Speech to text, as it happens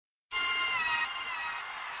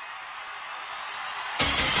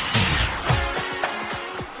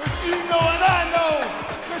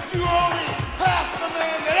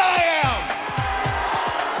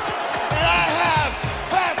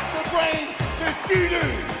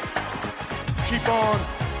keep on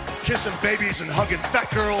kissing babies and hugging fat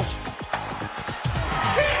girls.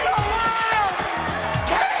 King alive!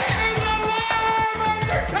 King alive,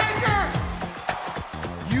 Undertaker!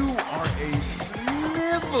 You are a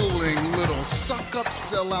sniveling little suck-up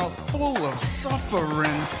sellout full of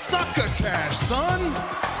suffering succotash, son!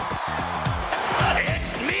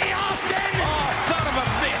 It's me, Austin! Oh, son of a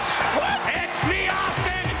bitch! What? It's me,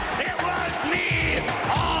 Austin! It was me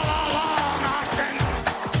all along, Austin!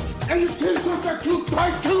 And you t-shirts are too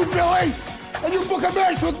tight too, Billy! And you book a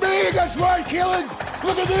match with me against Ryan Keelan?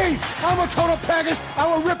 Look at me! I'm a total package! I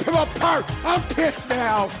will rip him apart! I'm pissed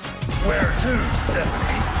now! Where to,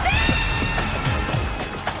 Stephanie?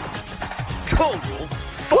 Total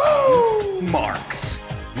Fucking Marks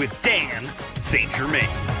with Dan St. Germain.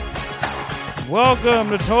 Welcome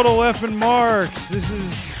to Total Effing Marks. This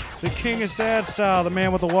is the King of Sad Style, the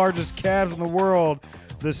man with the largest calves in the world,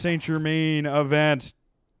 the St. Germain event.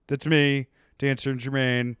 That's me, Dan St.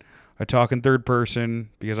 Germain. I talk in third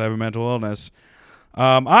person because I have a mental illness.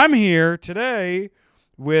 I'm here today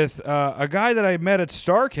with a guy that I met at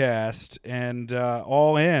StarCast and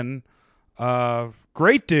All In.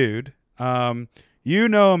 Great dude. You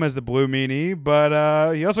know him as the Blue Meanie,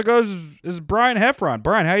 but he also goes as Brian Heffron.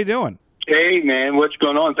 Brian, how you doing? Hey, man, what's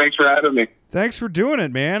going on? Thanks for having me. Thanks for doing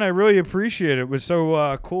it, man. I really appreciate it. It was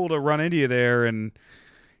so cool to run into you there, and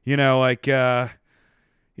it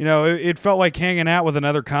felt like hanging out with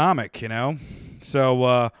another comic,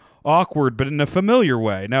 So awkward, but in a familiar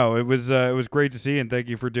way. No, it was great to see you, and thank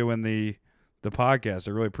you for doing the podcast.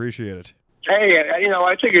 I really appreciate it. Hey,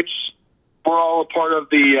 I think we're all a part of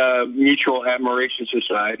the Mutual Admiration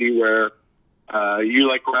Society where you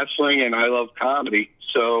like wrestling and I love comedy.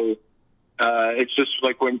 So it's just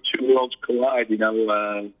like when two worlds collide,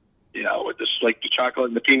 just like the chocolate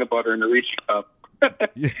and the peanut butter in the Reese cup.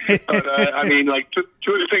 But two of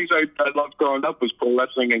the things I loved growing up was pro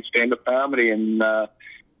wrestling and stand-up comedy, and I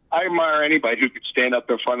admire anybody who could stand up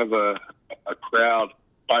in front of a crowd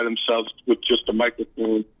by themselves with just a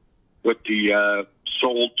microphone, with the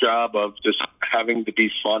sole job of just having to be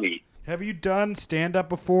funny. Have you done stand-up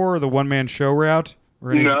before, or the one-man show route?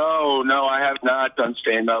 Or anything? No, I have not done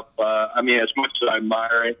stand-up. As much as I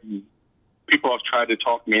admire it, and people have tried to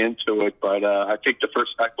talk me into it, but I think the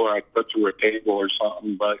first heckler I put through a table or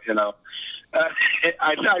something. But I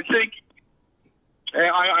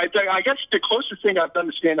guess the closest thing I've done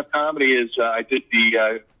to stand-up comedy is I did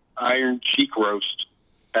the Iron Cheek roast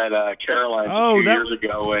at Caroline's a few years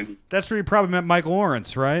ago, and that's where you probably met Mike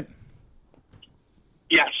Lawrence, right?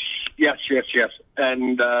 Yes,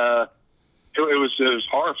 and it was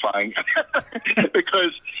horrifying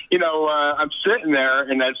because I'm sitting there,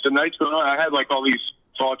 and as the night's going on, I had like all these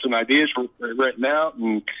thoughts and ideas written out,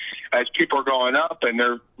 and as people are going up, and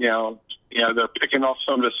they're they're picking off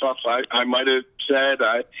some of the stuff I might have said.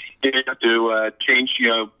 I had to change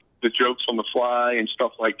the jokes on the fly and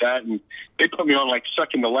stuff like that, and they put me on like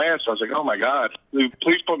second to last. I was like, oh my god,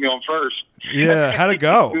 please put me on first. Yeah, how'd it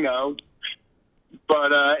go?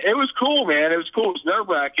 But it was cool, man. It was cool. It was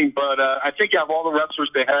nerve-wracking, but I think out of all the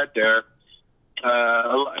wrestlers they had there,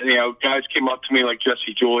 guys came up to me like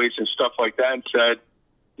Jesse Joyce and stuff like that and said,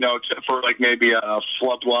 except for like maybe a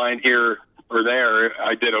flub line here or there,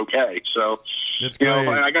 I did okay. So, that's great.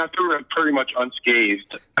 I got through it pretty much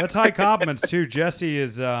unscathed. That's high compliments, too. Jesse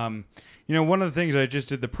is, one of the things I just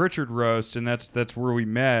did the Pritchard roast, and that's where we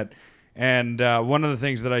met. And one of the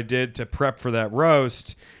things that I did to prep for that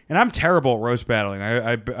roast, and I'm terrible at roast battling.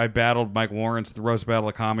 I battled Mike Lawrence, the roast battle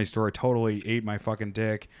of Comedy Store. I totally ate my fucking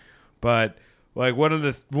dick. But like one of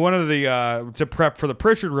the to prep for the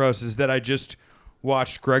Pritchard roast is that I just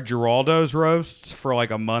watched Greg Giraldo's roasts for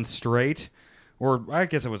like a month straight, or I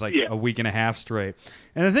guess it was like a week and a half straight.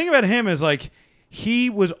 And the thing about him is like he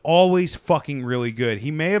was always fucking really good.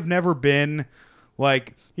 He may have never been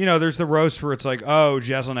like, there's the roast where it's like, oh,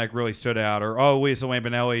 Jeselnik really stood out, or oh, Lisa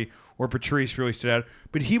Lampanelli or Patrice really stood out.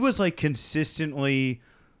 But he was like consistently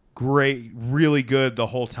great, really good the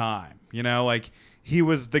whole time. Like he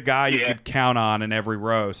was the guy you could count on in every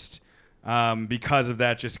roast because of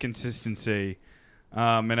that just consistency.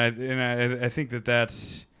 And I think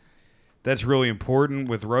that's really important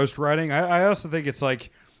with roast writing. I also think it's like,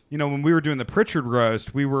 when we were doing the Pritchard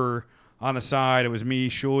roast, we were on the side. It was me,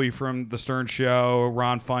 Shuley from The Stern Show,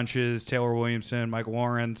 Ron Funches, Taylor Williamson, Mike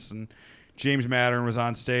Lawrence, and James Mattern was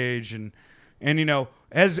on stage. And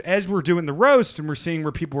as we're doing the roast and we're seeing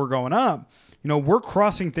where people were going up, we're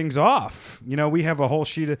crossing things off. We have a whole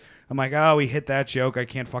sheet of, I'm like, oh, we hit that joke. I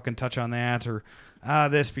can't fucking touch on that. Or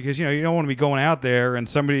this, because, you don't want to be going out there and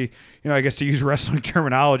somebody, I guess to use wrestling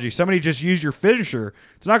terminology, somebody just used your finisher.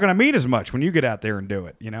 It's not going to mean as much when you get out there and do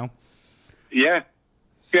it, Yeah.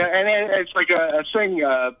 Yeah, and it's like a thing.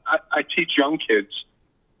 I teach young kids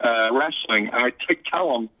wrestling. I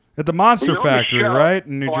tell them At the Monster Factory, right,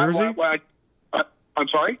 in New Jersey? I'm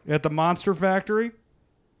sorry? At the Monster Factory?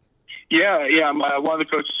 Yeah. I'm one of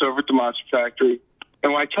the coaches over at the Monster Factory.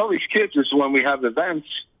 And what I tell these kids is when we have events,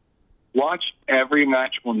 watch every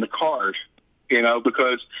match on the card,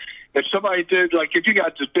 because if somebody did, like, if you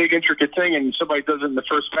got this big intricate thing and somebody does it in the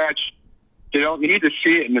first match, they don't need to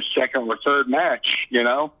see it in the second or third match, they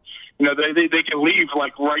can leave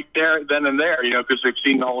like right there, then and there, because they've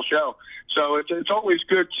seen the whole show. So it's always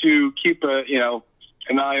good to keep an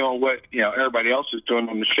eye on what, everybody else is doing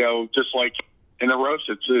on the show. Just like in the roast,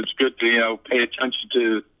 it's good to, pay attention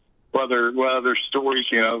to what other stories,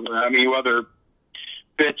 whether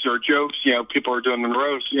bits or jokes, people are doing in the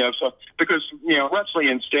roast, so because, wrestling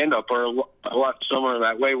and stand-up are a lot similar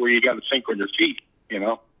that way where you got to think on your feet,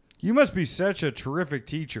 You must be such a terrific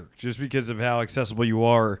teacher just because of how accessible you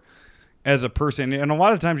are as a person. And a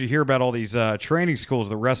lot of times you hear about all these training schools,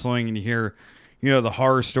 the wrestling, and you hear, the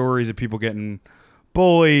horror stories of people getting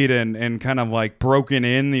bullied and kind of like broken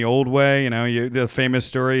in the old way. The famous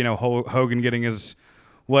story, Hogan getting his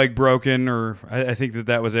leg broken, or I think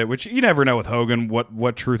that was it, which you never know with Hogan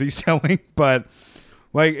what truth he's telling. But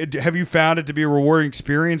like, have you found it to be a rewarding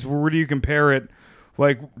experience? Where do you compare it?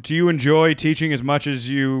 Like, do you enjoy teaching as much as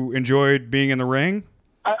you enjoyed being in the ring?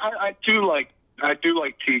 I do like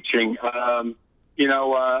teaching. I'm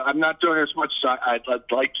not doing as much as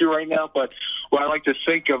I'd like to right now, but what I like to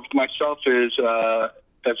think of myself is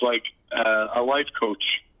as like a life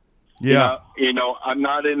coach. Yeah. I'm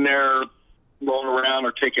not in there rolling around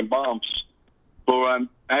or taking bumps, but what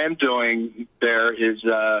I am doing there is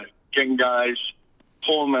getting guys,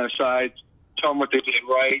 pulling them aside, tell them what they did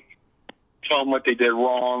right, tell them what they did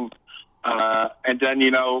wrong, and then,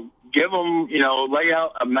 give them, lay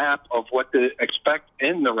out a map of what to expect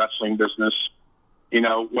in the wrestling business,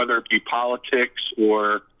 whether it be politics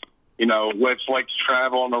or, what it's like to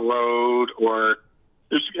travel on the road, or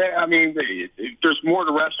there's more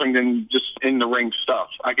to wrestling than just in the ring stuff.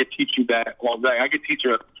 I could teach you that all day. I could teach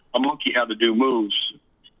a monkey how to do moves,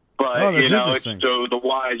 but it's the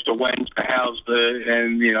whys, the whens, the hows,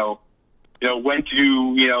 and when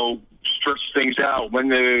to stretch things out, when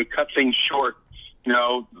to cut things short.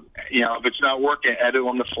 If it's not working, edit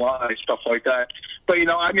on the fly, stuff like that. But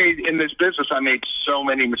in this business, I made so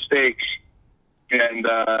many mistakes, and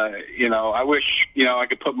I wish I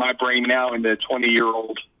could put my brain now into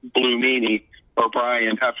 20-year-old Blue Meanie or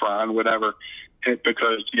Brian Heffron, whatever,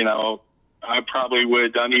 because I probably would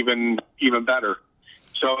have done even better.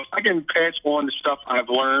 So if I can pass on the stuff I've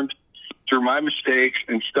learned through my mistakes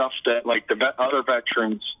and stuff that like the other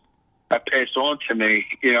veterans have passed on to me,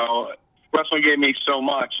 wrestling gave me so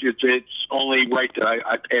much. It's only right that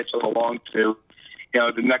I pass it along to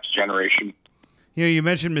the next generation. You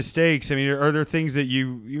mentioned mistakes. I mean, are there things that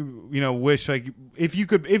you wish, like, if you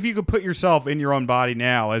could put yourself in your own body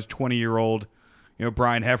now as 20-year-old,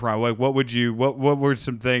 Brian Heffron, like, what were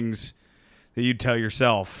some things that you'd tell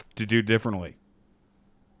yourself to do differently?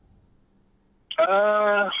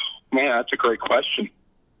 Man, that's a great question.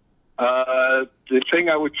 The thing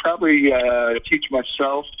I would probably teach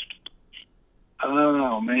myself,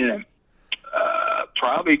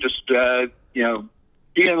 probably just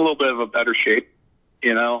being in a little bit of a better shape.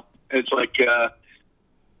 It's like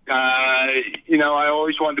I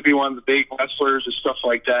always wanted to be one of the big wrestlers and stuff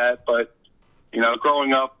like that, but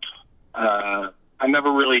growing up, I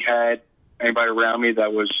never really had anybody around me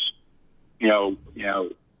that was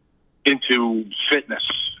into fitness.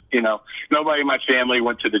 Nobody in my family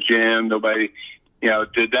went to the gym. Nobody,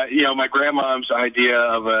 did that. My grandma's idea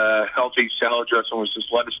of a healthy salad dressing was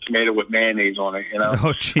just lettuce, tomato with mayonnaise on it.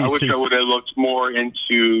 Oh, Jesus. I wish I would have looked more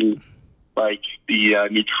into like the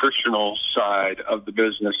nutritional side of the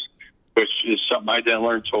business, which is something I didn't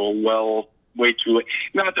learn till way too late.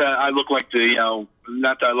 Not that I look like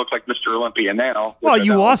Mr. Olympia now. Well,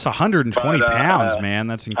 you lost 120 pounds, man.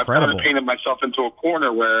 That's incredible. I've kind of painted myself into a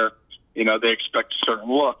corner where they expect a certain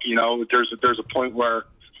look. There's a point where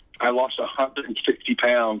I lost 160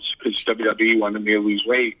 pounds because WWE wanted me to lose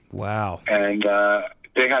weight. Wow. And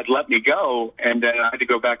they had let me go, and then I had to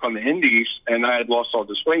go back on the indies, and I had lost all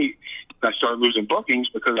this weight. And I started losing bookings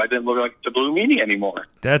because I didn't look like the Blue Meanie anymore.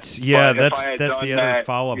 That's the other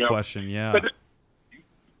follow-up question. Yeah. But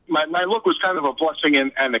my look was kind of a blessing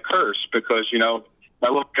and a curse because my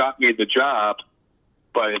look got me the job,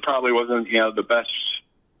 but it probably wasn't the best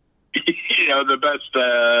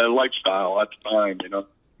lifestyle at the time.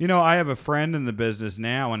 I have a friend in the business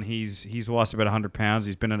now, and he's lost about 100 pounds.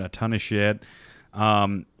 He's been in a ton of shit,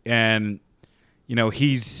 and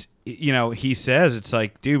he's he says it's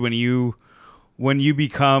like, dude, when you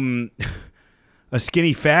become a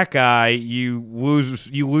skinny fat guy, you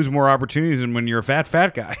lose more opportunities than when you're a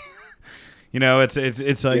fat guy.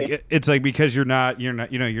 It's like because you're not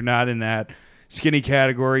in that skinny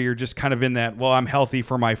category, you're just kind of in that, well, I'm healthy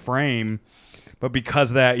for my frame, but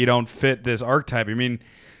because of that you don't fit this archetype. I mean,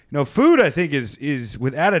 food I think is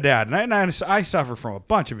without a doubt, and I suffer from a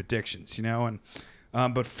bunch of addictions,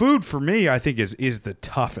 but food for me I think is the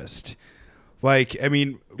toughest. Like, I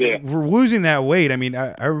mean, we're losing that weight. I mean,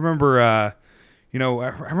 I remember, I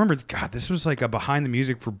remember, God, this was like a behind the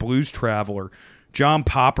music for Blues Traveler. John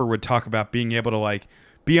Popper would talk about being able to like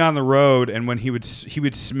be on the road, and when he would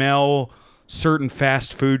smell certain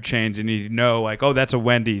fast food chains, and he'd know like, oh, that's a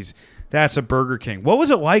Wendy's, that's a Burger King. What was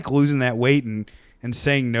it like losing that weight and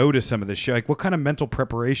saying no to some of this shit? Like, what kind of mental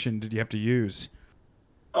preparation did you have to use?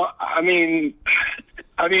 I mean,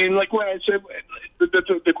 like when I said,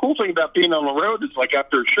 the cool thing about being on the road is like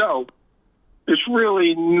after a show, there's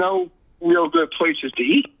really no real good places to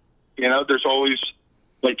eat. There's always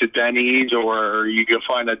like the Denny's, or you can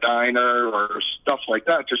find a diner or stuff like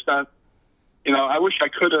that. Just not, I wish I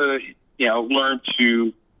could have, learned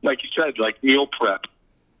to, like you said, like meal prep,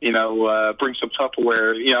 bring some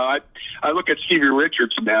Tupperware. I look at Stevie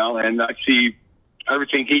Richards now and I see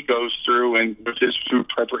everything he goes through, and with his food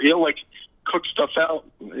prepper, he'll like cook stuff out.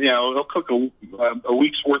 He'll cook a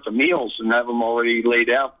week's worth of meals and have them already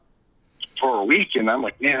laid out for a week. And I'm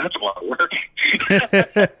like, man, that's a lot of work.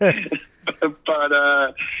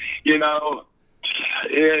 But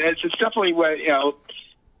it's definitely what,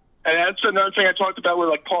 and that's another thing I talked about with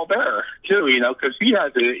like Paul Bearer too, because he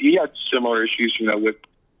had similar issues, with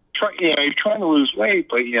you're trying to lose weight,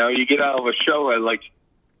 but you get out of a show at like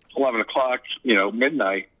 11 o'clock,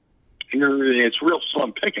 midnight, and it's real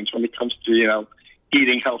slim pickings when it comes to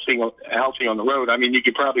eating healthy on the road. I mean, you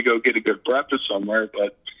could probably go get a good breakfast somewhere,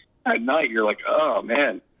 but at night you're like, oh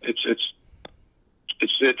man, it's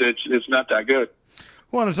not that good.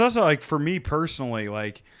 Well, and it's also like for me personally,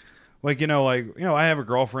 I have a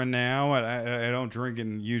girlfriend now. I don't drink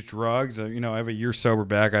and use drugs. I have a year sober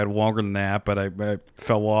back. I had longer than that, but I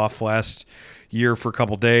fell off last year for a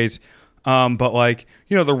couple days. But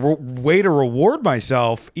the way to reward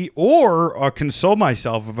myself or console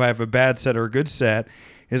myself if I have a bad set or a good set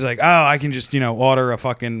is like, oh, I can just, order a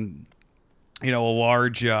fucking, a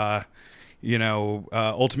large, ultimate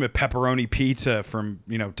pepperoni pizza from,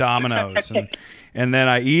 Domino's and then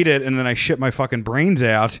I eat it and then I shit my fucking brains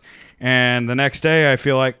out. And the next day I just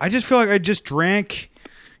feel like I just drank,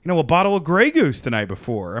 a bottle of Grey Goose the night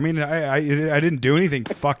before. I mean, I didn't do anything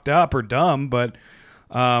fucked up or dumb, but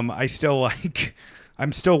I'm still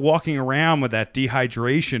walking around with that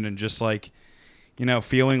dehydration and just like,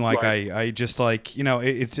 feeling like right. I just like,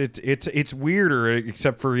 it's weirder,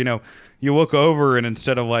 except for, you look over and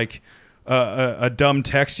instead of like a dumb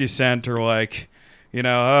text you sent or like,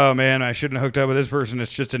 oh man, I shouldn't have hooked up with this person,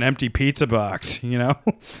 it's just an empty pizza box,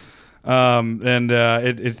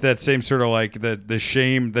 it's that same sort of like the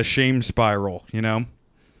shame spiral,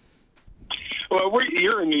 Well,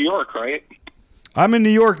 you're in New York, right? I'm in New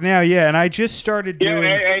York now, yeah, and I just started doing...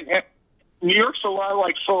 and New York's a lot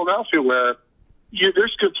like Philadelphia, where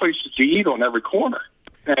there's good places to eat on every corner.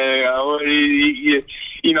 I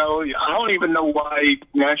don't even know why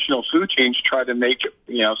national food chains try to make it,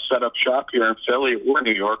 set up shop here in Philly or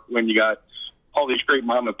New York when you got all these great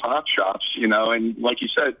mom and pop shops, and like you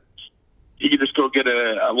said, you can just go get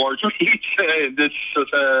a large pizza and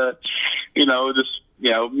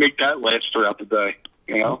make that last throughout the day.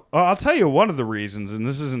 I'll tell you one of the reasons, and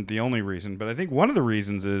this isn't the only reason, but I think one of the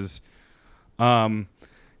reasons is that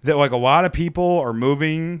like a lot of people are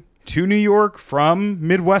moving to New York from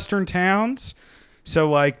Midwestern towns. So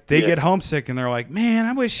like they get homesick and they're like, man,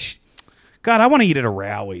 I want to eat at a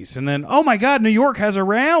Rally's. And then, oh my God, New York has a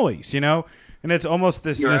Rally's, and it's almost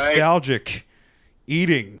this nostalgic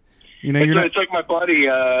eating. It's like my buddy,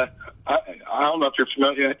 I don't know if you're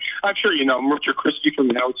familiar. I'm sure you know him, Richard Christie from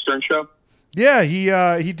the Howard Stern Show. Yeah,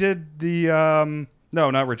 he did the no,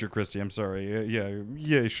 not Richard Christie. I'm sorry.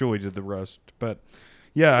 Yeah, sure he did the roast, but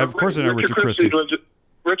yeah, of course I know Richard Christie.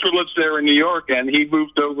 Richard lives there in New York, and he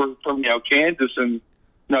moved over from Kansas, and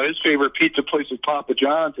his favorite pizza place is Papa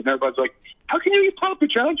John's, and everybody's like, "How can you eat Papa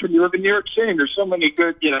John's when you live in New York City? And there's so many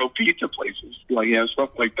good pizza places, stuff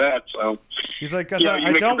like that." So he's like, I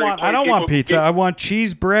don't want pizza. I want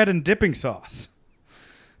cheese, bread, and dipping sauce.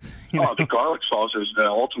 The garlic sauce is the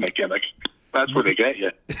ultimate gimmick. That's where they get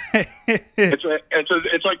you. It's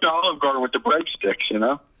like the Olive Garden with the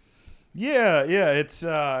breadsticks,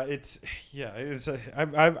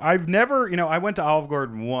 I've never, I went to Olive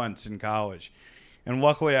Garden once in college, And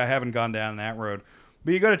luckily, I haven't gone down that road.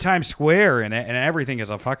 But you go to Times Square, and everything is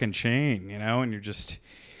a fucking chain, you know. And you're just,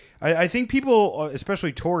 I think people,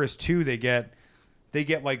 especially tourists too, they get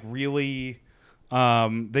like really,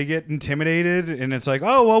 they get intimidated, and it's like,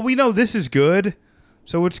 oh well, we know this is good,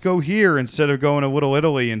 so let's go here instead of going to Little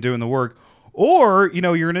Italy and doing the work. Or, you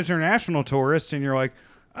know, you're an international tourist and you're like,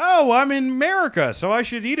 oh, I'm in America, so I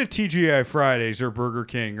should eat at TGI Fridays or Burger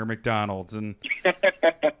King or McDonald's. And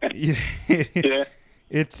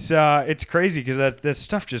it's crazy because that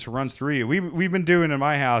stuff just runs through you. We've been doing in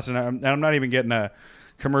my house, and I'm not even getting a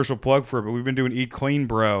commercial plug for it, but we've been doing Eat Clean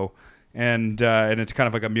Bro, and it's kind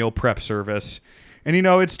of like a meal prep service. And, you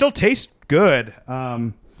know, it still tastes good,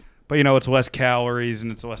 but, you know, it's less calories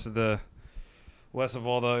and it's less of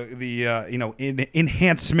all the you know,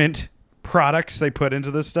 enhancement products they put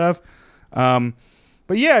into this stuff.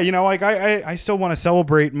 But yeah, you know, like I still want to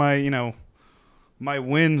celebrate my, you know, my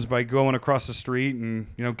wins by going across the street and,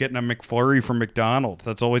 you know, getting a McFlurry from McDonald's.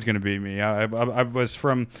 That's always going to be me. I was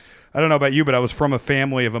from, I don't know about you, but I was from a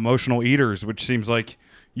family of emotional eaters, which seems like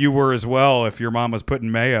you were as well if your mom was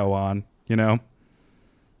putting mayo on, you know?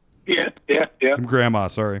 Yeah. Grandma,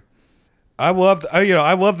 sorry. I love the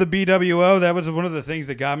BWO. That was one of the things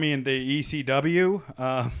that got me into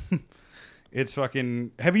ECW. It's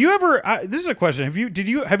fucking. Have you ever? This is a question.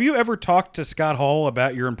 Have you ever talked to Scott Hall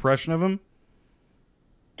about your impression of him?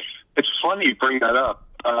 It's funny you bring that up.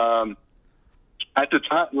 At the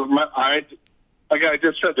time, like I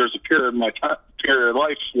just said, there's a period of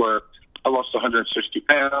life where I lost 160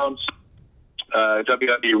 pounds.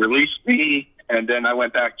 WWE released me, and then I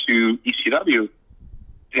went back to ECW.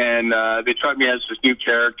 And they tried me as this new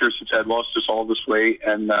character since I had lost all this weight.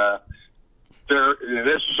 And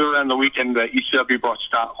this was around the weekend that ECW brought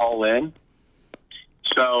Scott Hall in.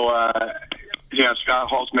 So, you know, Scott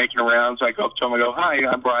Hall's making rounds. I go up to him. I go, hi,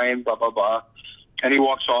 I'm Brian, blah, blah, blah. And he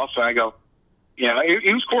walks off. And I go, yeah,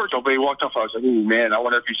 he was cordial, but he walked off. I was like, ooh, man, I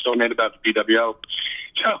wonder if he's still mad about the BWO.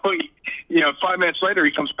 So, you know, 5 minutes later,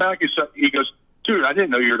 he comes back. He goes, dude, I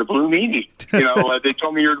didn't know you were the Blue Meanie. You know, they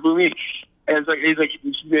told me you were the Blue Meanie. And he's like,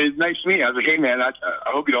 it's nice to meet you. I was like, hey, man, I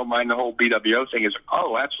hope you don't mind the whole BWO thing. He's like,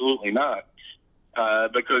 oh, absolutely not.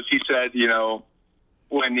 Because he said, you know,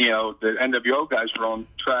 when, you know, the NWO guys were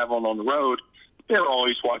traveling on the road, they were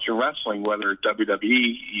always watching wrestling, whether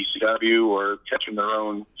WWE, ECW, or catching their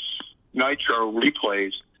own Nitro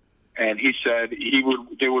replays. And he said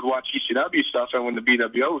they would watch ECW stuff, and when the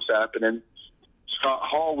BWO was happening, Scott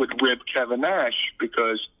Hall would rib Kevin Nash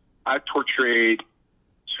because I portrayed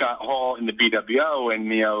Scott Hall in the BWO, and,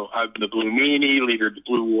 you know, I'm the Blue Meanie, leader of the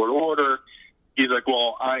Blue World Order. He's like,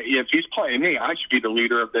 well, if he's playing me, I should be the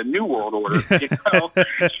leader of the New World Order. You know,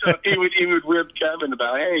 so he would rib Kevin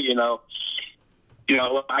about, hey, you know,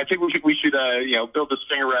 I think we should you know, build this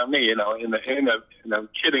thing around me, you know, in a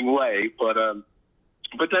kidding way. But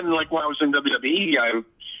then, like, when I was in WWE, I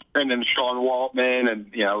ran into Sean Waltman, and,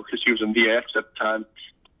 you know, because he was in DX at the time.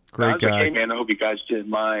 Great I was guy. like, hey, man, I hope you guys didn't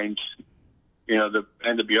mind, you know, the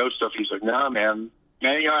NWO stuff. He's like, nah, man.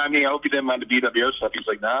 You know, I mean, I hope you didn't mind the BWO stuff. He's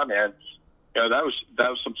like, nah, man. You know, that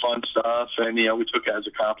was some fun stuff, and, you know, we took it as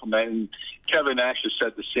a compliment. And Kevin Nash has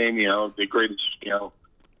said the same, you know, the greatest, you know,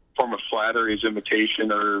 form of flattery is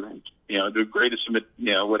imitation, or, you know, the greatest,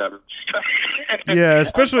 you know, whatever. Yeah,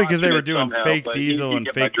 especially because they were doing somehow, fake but Diesel you and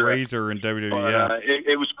get my fake drift. Razor in WWE. But,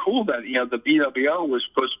 it was cool that, you know, the BWO was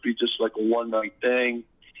supposed to be just like a one-night thing,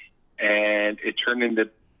 and it turned into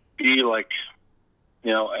be like,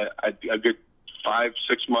 you know, a good 5-6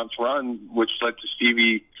 month run, which led to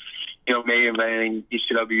Stevie, you know, main eventing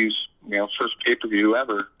ECW's, you know, first pay-per-view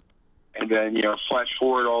ever. And then, you know, flash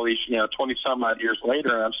forward all these, you know, 20-some odd years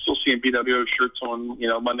later, and I'm still seeing BWO shirts on, you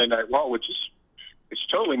know, Monday Night Raw, which is, it's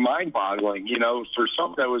totally mind-boggling, you know, for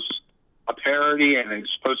something that was a parody and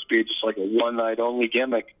it's supposed to be just like a one-night-only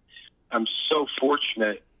gimmick. I'm so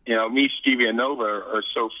fortunate, you know, me, Stevie, and Nova are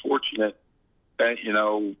so fortunate that, you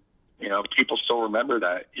know, people still remember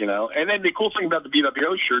that, you know. And then the cool thing about the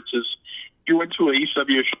BWO shirts is, if you went to an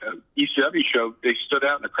ECW show, they stood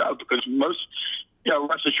out in the crowd because most, you know,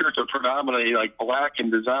 wrestling shirts are predominantly like black in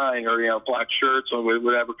design, or, you know, black shirts or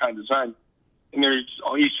whatever kind of design. And there's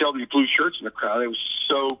all ECW blue shirts in the crowd. It was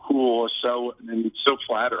so cool, so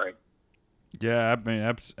flattering. Yeah, I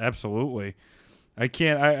mean, absolutely. I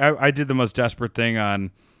did the most desperate thing on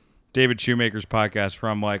David Shoemaker's podcast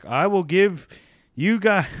where I'm like, I will give you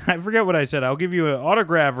guys, I forget what I said, I'll give you an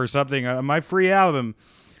autograph or something on my free album,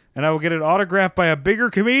 and I will get it autographed by a bigger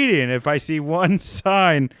comedian if I see one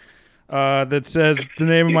sign that says the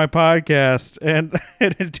name of my podcast, and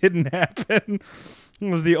it didn't happen.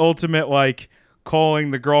 It was the ultimate, like,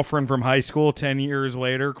 calling the girlfriend from high school 10 years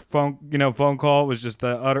later. Phone call was just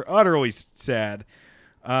the utterly sad.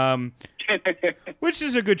 Which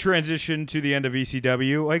is a good transition to the end of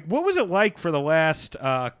ECW. Like, what was it like for the last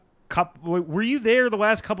couple? Were you there the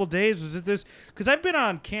last couple days? Was it this? Because I've been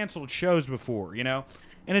on canceled shows before, and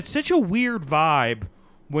it's such a weird vibe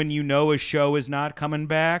when a show is not coming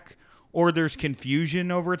back, or there's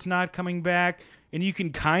confusion over it's not coming back, and you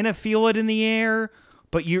can kind of feel it in the air,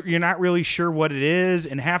 but you're not really sure what it is,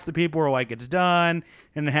 and half the people are like, it's done,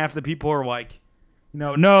 and half the people are like,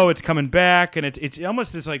 no, it's coming back, and it's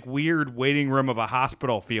almost this like weird waiting room of a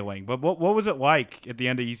hospital feeling. But what was it like at the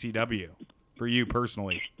end of ECW for you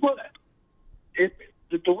personally? Well, the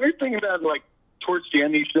weird thing about like towards the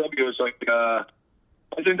end of ECW is like I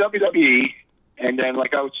was in WWE, and then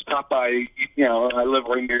like I would stop by. I live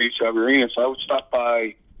right near ECW Arena, so I would stop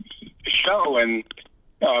by the show, and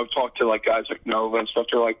I would talk to like guys like Nova and stuff.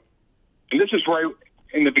 They're like, and this is right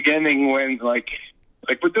in the beginning when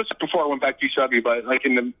but this is before I went back to ECW, but like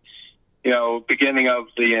in the, beginning of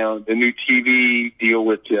the new TV deal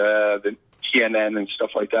with the TNN and stuff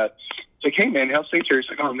like that. It's like, hey man, how's things here? He's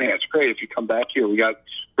like, oh man, it's great if you come back here. We're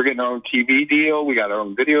getting our own TV deal. We got our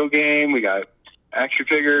own video game. We got action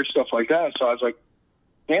figures, stuff like that. So I was like,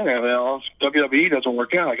 man, if WWE doesn't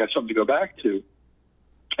work out, I got something to go back to.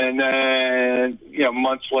 And then,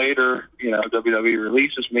 months later, WWE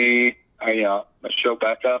releases me. I show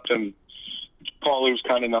back up, and Paulie was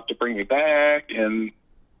kind enough to bring me back, and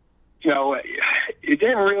it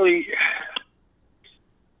didn't really.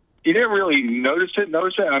 You didn't really notice it.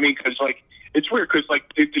 I mean, because like it's weird because like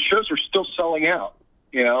the shows were still selling out.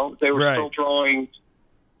 They were still drawing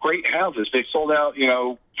great houses. They sold out.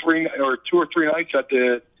 2 or 3 nights at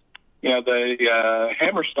the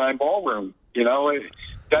Hammerstein Ballroom. When I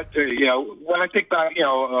think back,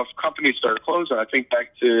 of companies started closing, I think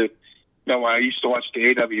back to when I used to watch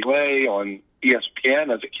the AWA on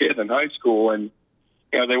ESPN as a kid in high school, and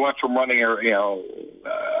they went from running arenas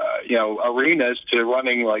to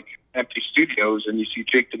running like empty studios, and you see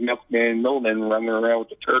Jake the Milkman Millman running around with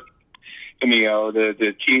the Turk in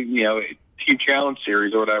the team challenge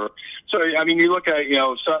series or whatever. So I mean, you look at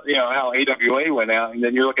how AWA went out, and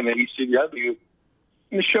then you're looking at ECW,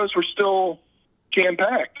 and the shows were still jam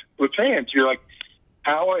packed with fans. You're like,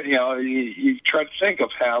 how you try to think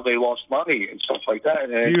of how they lost money and stuff like that.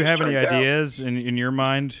 And do you have any ideas in your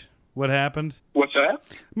mind what happened? What's that?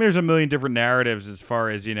 I mean, there's a million different narratives as far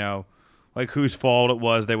as like whose fault it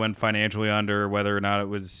was they went financially under, whether or not it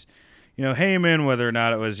was Heyman, whether or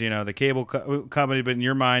not it was the cable company. But in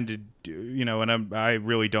your mind, and I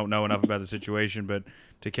really don't know enough about the situation, but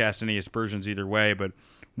to cast any aspersions either way. But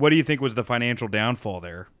what do you think was the financial downfall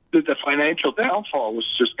there? The financial downfall was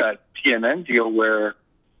just that TNN deal where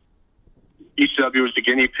ECW was the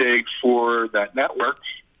guinea pig for that network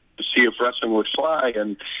to see if wrestling would fly,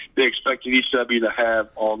 and they expected ECW to have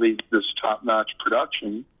all this top-notch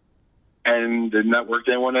production, and the network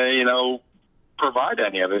didn't want to, provide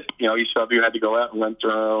any of it. ECW had to go out and rent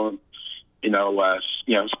their own,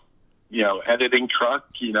 editing truck,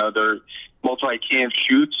 their multi-cam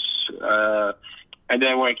shoots, and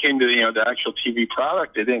then when it came to the actual TV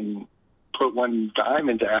product, they didn't put one dime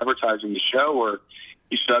into advertising the show, or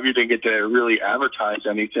ECW didn't get to really advertise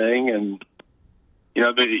anything, and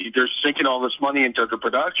they're sinking all this money into the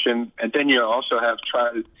production, and then you also have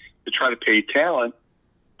to try to pay talent,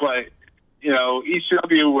 but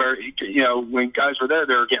ECW where when guys were there,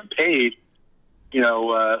 they were getting paid,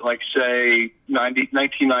 like say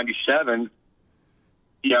 1997.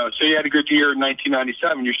 So you had a good year in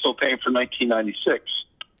 1997, you're still paying for 1996.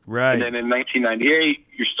 Right. And then in 1998,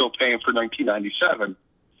 you're still paying for 1997.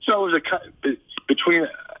 So it was between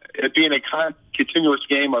it being a continuous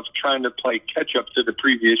game of trying to play catch up to the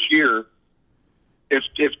previous year. If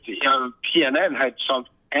TNN had sunk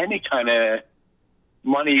any kind of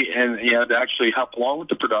money and to actually help along with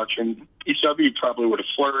the production, ECW probably would have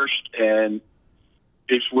flourished, and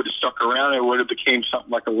it would have stuck around. It would have became something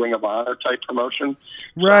like a Ring of Honor type promotion.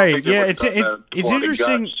 Right. So it's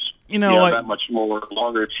interesting. Guts, that much more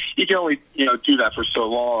longer. You can only do that for so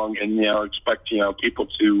long, and expect people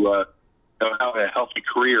to have a healthy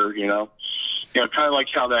career. Kind of like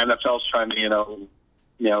how the NFL's trying to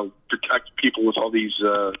protect people with all these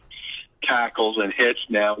tackles and hits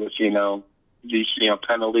now with these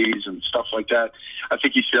penalties and stuff like that. I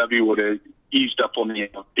think ECW would have eased up on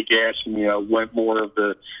the gas and went more of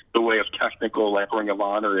the way of technical like Ring of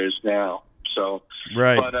Honor is now. So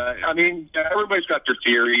right. But I mean, everybody's got their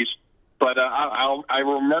theories. But I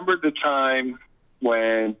remember the time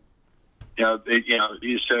when it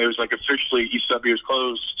was like officially ECW was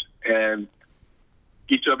closed, and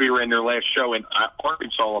ECW ran their last show in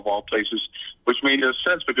Arkansas, of all places, which made no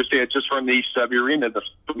sense because they had just run the ECW Arena the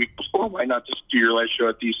week before. Why not just do your last show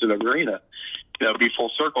at the ECW Arena? Be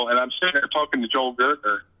full circle. And I'm sitting there talking to Joel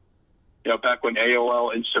Gertner, back when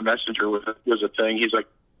AOL Instant Messenger was a thing. He's like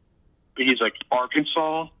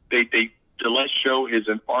Arkansas. The last show is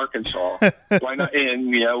in Arkansas. Why not? And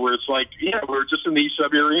where it's like, we're just in the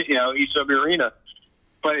ECW Arena,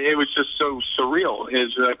 but it was just so surreal.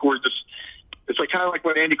 It's like it's like kind of like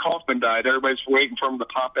when Andy Kaufman died. Everybody's waiting for him to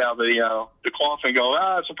pop out of the coffin and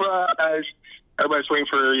go, surprise! Everybody's waiting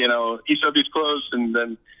for ECW's closed, and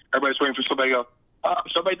then everybody's waiting for somebody to go,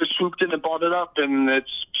 somebody just swooped in and bought it up, and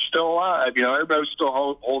it's still alive. Everybody's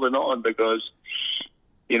still holding on because,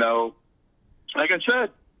 like I said,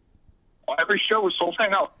 every show was sold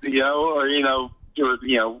out, or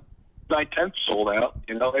 9/10 sold out.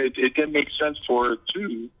 It didn't make sense for it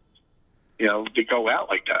to go out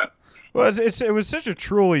like that. Well, it was such a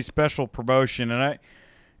truly special promotion, and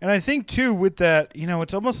I think too with that,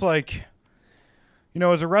 it's almost like,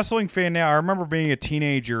 as a wrestling fan now, I remember being a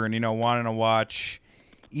teenager and wanting to watch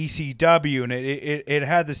ECW, and it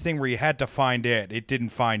had this thing where you had to find it. It didn't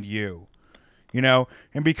find you, and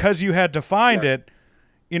because you had to find it.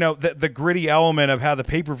 The gritty element of how the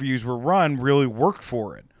pay-per-views were run really worked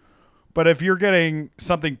for it. But if you're getting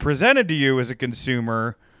something presented to you as a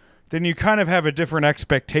consumer, then you kind of have a different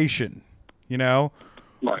expectation,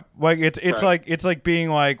 Right. Like it's like being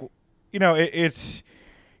like, it's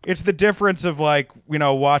the difference of like,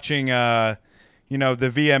 watching the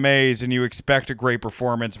VMAs and you expect a great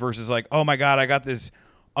performance versus like, oh my God, I got this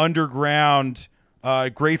underground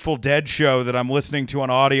Grateful Dead show that I'm listening to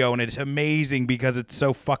on audio, and it's amazing because it's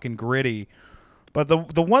so fucking gritty. But the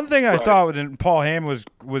one thing I thought and Paul Heyman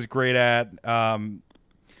was great at, and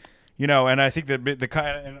I think that the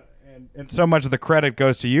kind and so much of the credit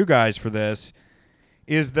goes to you guys for this,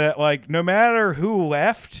 is that like no matter who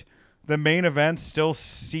left, the main event still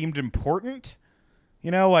seemed important.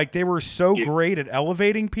 Like they were so great at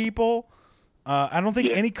elevating people. I don't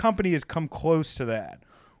think any company has come close to that,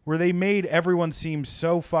 where they made everyone seem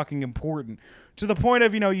so fucking important to the point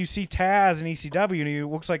of, you see Taz in ECW and he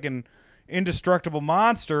looks like an indestructible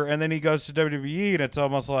monster, and then he goes to WWE and it's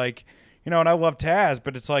almost like, and I love Taz,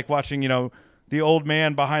 but it's like watching, the old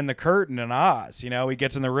man behind the curtain in Oz. He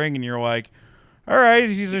gets in the ring and you're like, all right,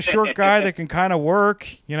 he's a short guy that can kind of work,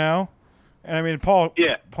 And I mean, Paul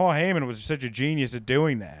Heyman was such a genius at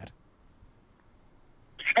doing that.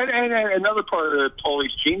 And another part of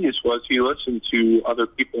Paulie's genius was he listened to other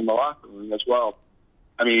people in the locker room as well.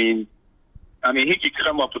 I mean, he could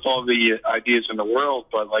come up with all the ideas in the world,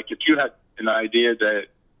 but like if you had an idea that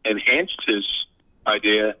enhanced his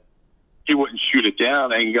idea, he wouldn't shoot it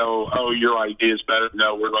down and go, "Oh, your idea is better."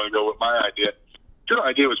 No, we're going to go with my idea. Your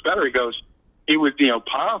idea was better. He would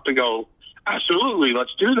pop and go, "Absolutely,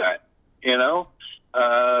 let's do that."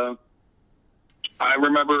 I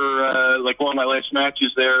remember like one of my last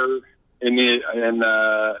matches there at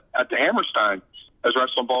the Hammerstein. I was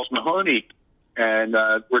wrestling Balls Mahoney, and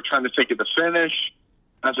we're trying to take it to finish.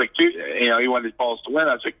 I was like, dude, he wanted Balls to win.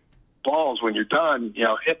 I was like, Balls, when you're done,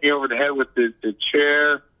 hit me over the head with the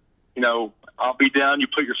chair. I'll be down. You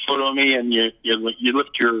put your foot on me, and you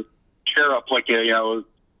lift your chair up like a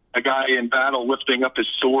guy in battle lifting up his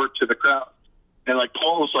sword to the crowd. And like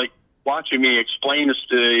Paul was like watching me explain this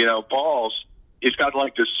to Balls. He's got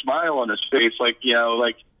like this smile on his face, like he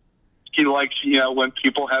likes when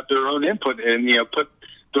people have their own input and put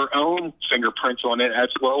their own fingerprints on it as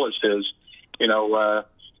well as his.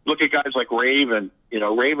 Look at guys like Raven.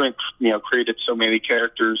 Raven created so many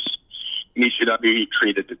characters in ECW. He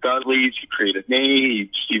created the Dudleys. He created me.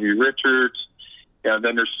 Stevie Richards. Then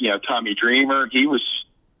there's Tommy Dreamer. He was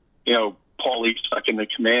Paulie second in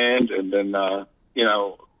command, and then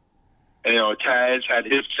Taz had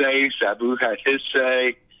his say, Sabu had his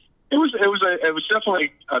say. It was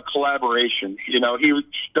definitely a collaboration.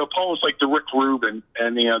 Paul was like the Rick Rubin,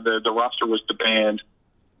 and the roster was the band,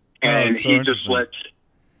 and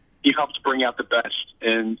he helped bring out the best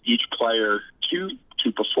in each player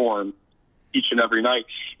to perform each and every night.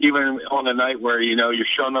 Even on a night where you're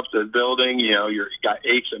showing up to the building, you got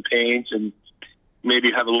aches and pains, and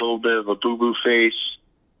maybe have a little bit of a boo boo face.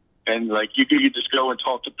 And like you just go and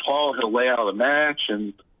talk to Paul, he'll lay out a match,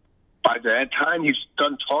 and by that time he's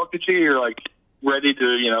done talking to you, you're like ready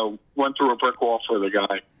to run through a brick wall for the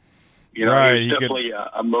guy. Right, he's definitely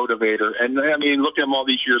a motivator. And I mean, look at him all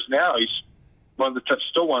these years now. He's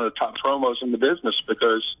still one of the top promos in the business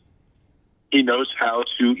because he knows how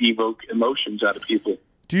to evoke emotions out of people.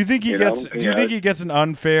 Do you think he gets? Do you think he gets an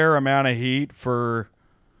unfair amount of heat for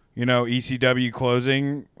ECW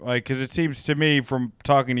closing? Like, because it seems to me from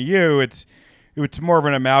talking to you, it's more of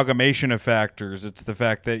an amalgamation of factors. It's the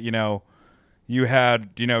fact that, you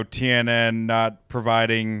had, TNN not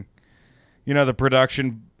providing, the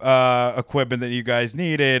production equipment that you guys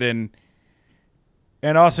needed.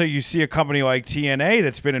 And also you see a company like TNA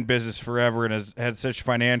that's been in business forever and has had such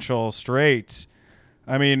financial straits.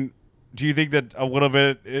 I mean, do you think that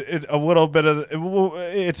it's a little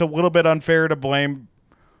bit unfair to blame,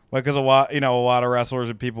 like, because a lot of wrestlers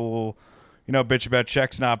and people will, bitch about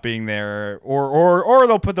checks not being there, or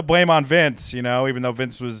they'll put the blame on Vince, even though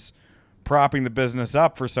Vince was propping the business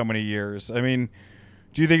up for so many years. I mean,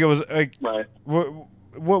 do you think it was like, right.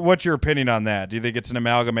 What's your opinion on that? Do you think it's an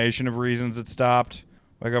amalgamation of reasons it stopped,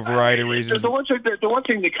 like a variety of reasons? The one thing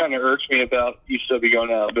that kind of irks me about ECW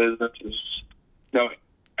going out of business is,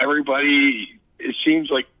 everybody. It seems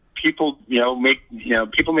like people,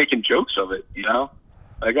 people making jokes of it.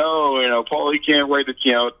 Like, oh, Paulie can't wait to,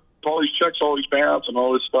 Paulie's checks always bounce and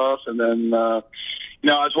all this stuff. And then, I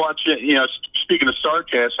was watching, speaking of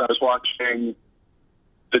StarCast, I was watching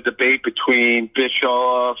the debate between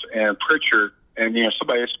Bischoff and Pritchard. And,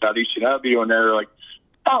 somebody asked about ECW, and they're like,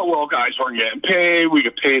 oh, well, guys weren't getting paid. We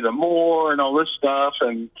could pay them more and all this stuff.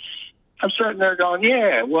 And I'm sitting there going,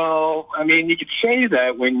 yeah, well, I mean, you could say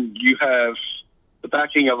that when you have the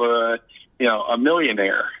backing of a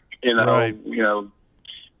millionaire, Right.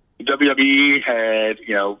 WWE had,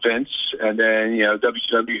 Vince, and then,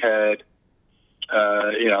 WCW had,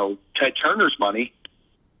 Ted Turner's money.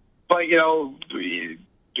 But,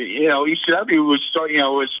 ECW was started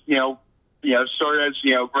as,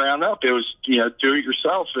 ground up. It was, do it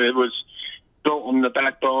yourself. It was built on the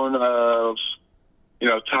backbone of,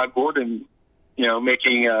 Todd Gordon,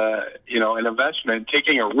 making, an investment,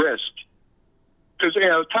 taking a risk. Because,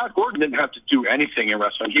 Todd Gordon didn't have to do anything in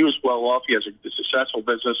wrestling. He was well off. He has a successful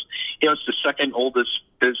business. It's the second oldest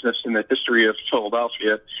business in the history of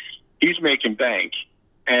Philadelphia. He's making bank.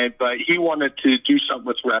 But he wanted to do something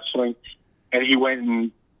with wrestling, and he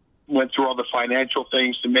went through all the financial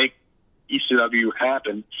things to make ECW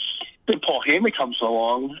happen. Then Paul Heyman comes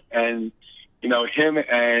along, and,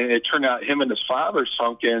 it turned out him and his father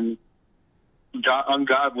sunk in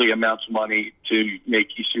ungodly amounts of money to make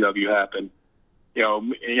ECW happen.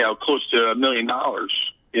 Close to $1 million,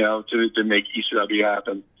 to make ECW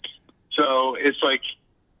happen. So it's like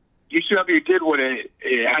ECW did what it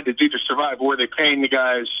had to do to survive. Were they paying the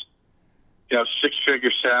guys,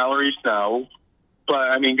 six-figure salaries? No.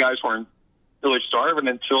 But, I mean, guys weren't really starving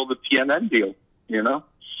until the TNN deal,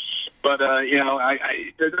 But,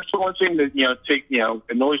 that's the one thing that,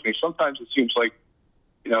 annoys me. Sometimes it seems like,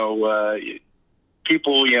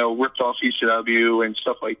 people, ripped off ECW and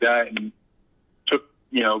stuff like that and took,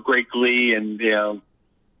 great glee, and, the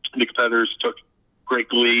competitors took great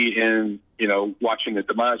glee in, watching the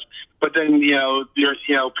demise. But then, people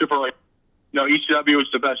are like, ECW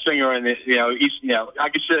was the best singer, and, I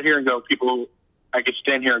could sit here and go, I could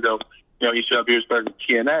stand here and go, ECW is better than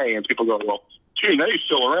TNA, and people go, well, TNA's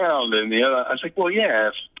still around, and I was like, well, yeah,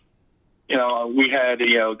 if, we had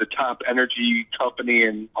the top energy company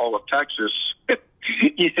in all of Texas, fit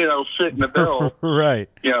in the bill, right?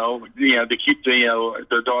 To keep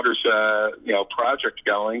their daughter's project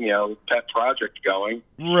going, pet project going,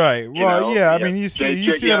 right? Well, yeah, I mean, you see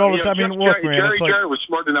that all the time. I mean, look, man, it's like Jerry was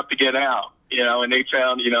smart enough to get out, and they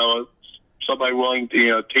found somebody willing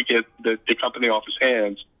to take the company off his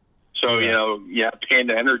hands. So,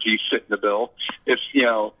 Panda Energy fit in the bill. If,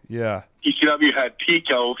 ECW had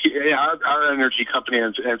Pico, our energy company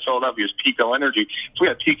in Philadelphia is Pico Energy. If we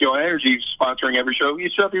had Pico Energy sponsoring every show,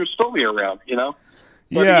 ECW would still be around, But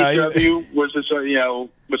ECW was this,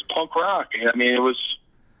 was punk rock. I mean, it was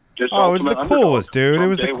just it was the coolest, dude. It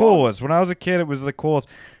was the coolest. When I was a kid, it was the coolest.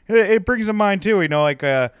 It brings to mind, too,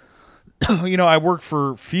 I worked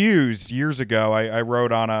for Fuse years ago. I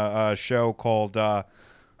wrote on a show called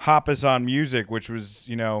Hoppus on Music, which was,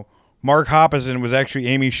 Mark Hoppus was actually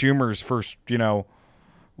Amy Schumer's first,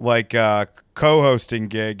 co-hosting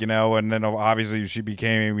gig, and then obviously she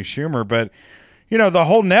became Amy Schumer. But, the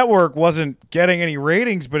whole network wasn't getting any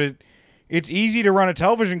ratings, but it's easy to run a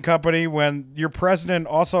television company when your president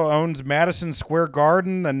also owns Madison Square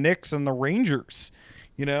Garden, the Knicks, and the Rangers,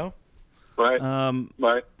 Right.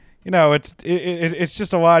 Right. It's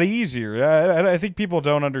just a lot easier. I think people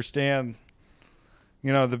don't understand,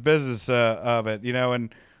 the business of it, and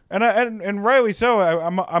rightly so.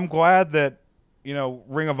 I'm glad that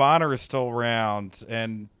Ring of Honor is still around,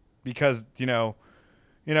 and because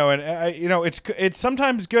it's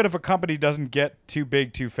sometimes good if a company doesn't get too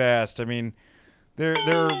big too fast. I mean, there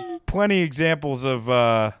are plenty examples of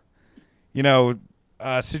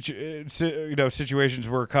situations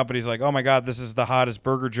where companies like, oh my God, this is the hottest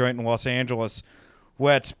burger joint in Los Angeles.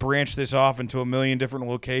 Let's branch this off into a million different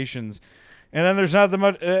locations, and then there's not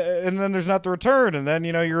the return, and then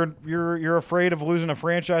you're afraid of losing a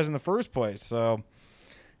franchise in the first place. So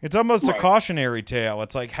it's almost a cautionary tale.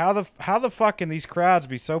 It's like how the fuck can these crowds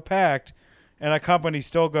be so packed, and a company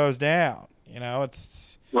still goes down?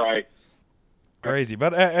 It's right. Crazy.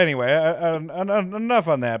 But anyway, enough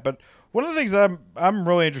on that. But one of the things that I'm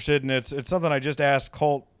really interested in, it's something I just asked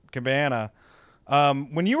Colt Cabana.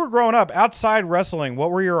 When you were growing up outside wrestling, what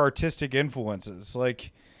were your artistic influences?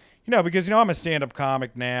 Like, because I'm a stand-up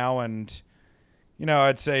comic now, and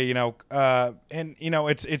I'd say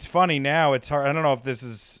it's funny now. It's hard. I don't know if this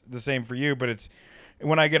is the same for you, but it's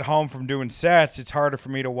when I get home from doing sets, it's harder for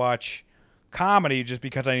me to watch comedy just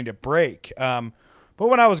because I need a break. But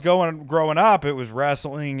when I was growing up, it was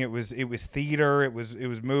wrestling, it was theater, it was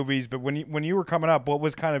movies. But when you were coming up, what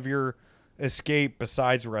was kind of your escape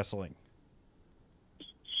besides wrestling?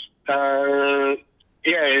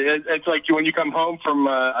 It's like when you come home from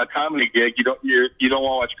a comedy gig, you don't want to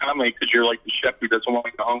watch comedy because you're like the chef who doesn't want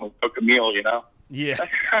to go home and cook a meal, Yeah.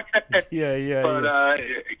 Yeah. But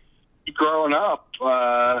growing up,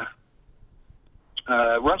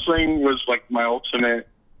 wrestling was like my ultimate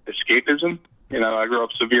escapism. I grew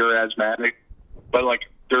up severe asthmatic, but like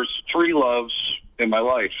there's three loves in my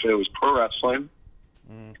life. It was pro wrestling,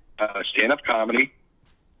 stand-up comedy,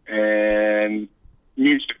 and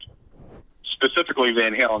music. Specifically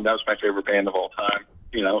Van Halen. That was my favorite band of all time.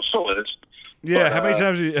 Still is. Yeah. But, how many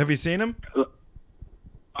times have you seen them?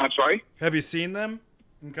 I'm sorry? Have you seen them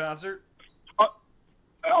in concert?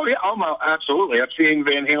 Oh yeah, absolutely. I've seen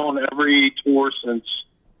Van Halen every tour since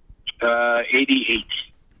 '88.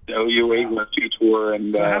 The OU812 tour,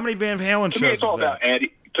 and so how many Van Halen shows? To me, it's all about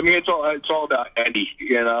Eddie. To me, it's all about Eddie.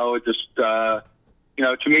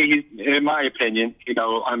 To me, in my opinion,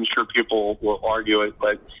 I'm sure people will argue it,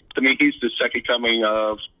 but to me, he's the second coming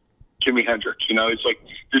of Jimi Hendrix. It's like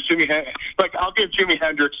I'll give Jimi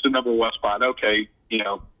Hendrix the number one spot. Okay,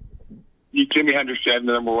 Jimi Hendrix had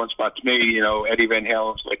the number one spot. To me, Eddie Van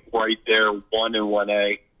Halen's like right there, 1 and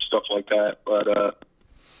 1A, stuff like that. But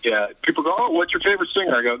yeah, people go, "Oh, what's your favorite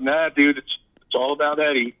singer?" I go, "Nah, dude, it's all about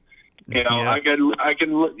Eddie." I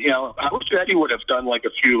wish Eddie would have done like a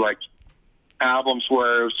few like albums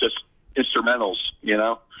where it was just instrumentals.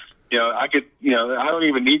 I could, I don't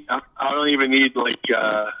even need like,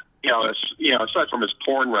 aside from his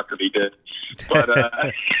porn record he did, but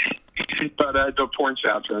the porn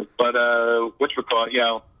soundtrack. But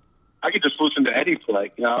whatchamacallit, I could just listen to Eddie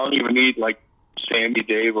play. I don't even need like Sammy,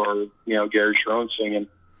 Dave, or Gary Sharon singing.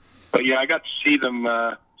 But yeah, I got to see them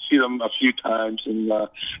a few times, and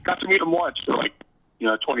got to meet them once for like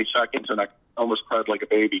 20 seconds, and I almost cried like a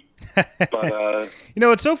baby. But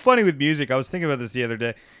it's so funny with music. I was thinking about this the other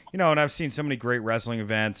day. And I've seen so many great wrestling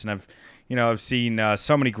events, and I've seen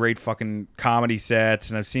so many great fucking comedy sets,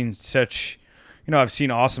 and I've seen I've seen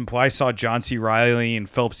awesome play. I saw John C. Reilly and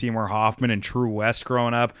Philip Seymour Hoffman and True West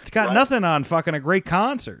growing up. It's got nothing on fucking a great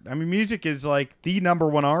concert. I mean, music is like the number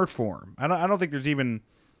one art form. I don't think there's even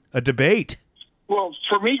a debate. Well,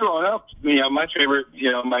 for me growing up, my favorite,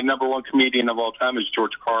 my number one comedian of all time is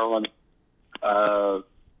George Carlin.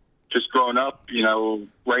 Just growing up,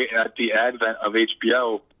 right at the advent of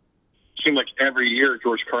HBO, it seemed like every year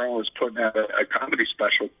George Carlin was putting out a comedy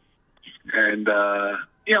special. And,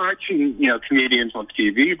 I'd seen, comedians on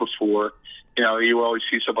TV before. You always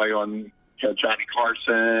see somebody on Johnny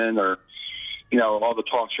Carson or, all the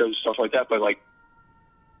talk shows and stuff like that. But like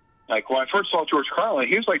when I first saw George Carlin,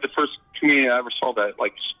 he was like the first comedian I ever saw that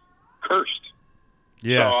like cursed.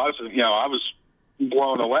 Yeah. So I was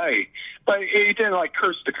blown away. But he didn't like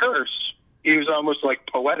curse to curse. He was almost like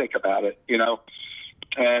poetic about it,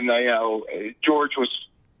 And George was,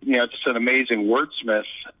 just an amazing wordsmith.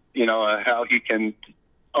 How he can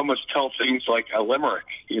almost tell things like a limerick.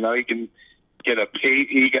 He can get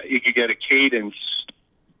he could get a cadence.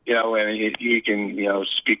 And he can,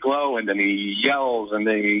 speak low, and then he yells, and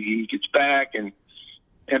then he gets back, and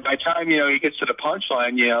by the time, he gets to the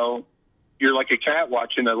punchline, you're like a cat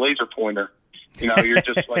watching a laser pointer. You're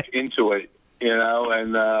just like into it,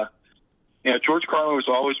 and George Carlin was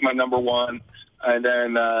always my number one. And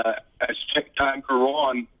then as time grew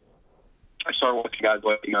on, I started watching guys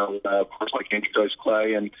like, of course, like Andrew Dice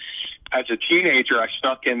Clay. And as a teenager, I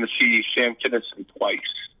snuck in to see Sam Kinison twice.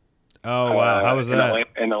 Oh, wow. How was that?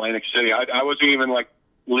 In Atlantic City. I wasn't even like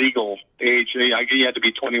legal age. You had to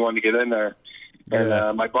be 21 to get in there. Yeah.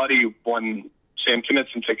 And my buddy won Sam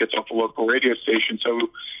Kinison tickets off a local radio station. So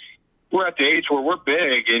we're at the age where we're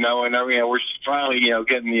big, and we're finally,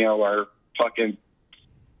 getting, our fucking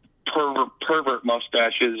pervert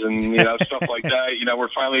mustaches and stuff like that. We're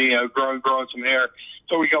finally growing some hair.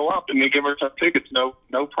 So we go up and they give us our tickets, no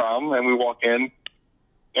problem, and we walk in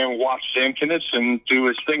and watch Sam Kinison do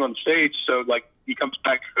his thing on stage. So he comes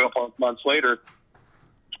back a couple of months later,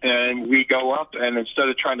 and we go up, and instead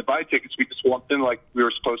of trying to buy tickets, we just walked in like we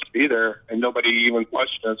were supposed to be there, and nobody even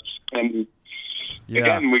questioned us. And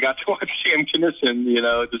again, we got to watch Sam Kinison,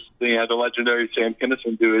 the legendary Sam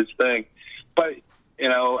Kinison do his thing. But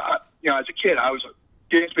as a kid, I was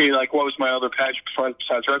asked me what was my other passion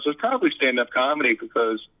besides wrestling? It was probably stand-up comedy,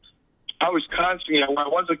 because I was constantly, when I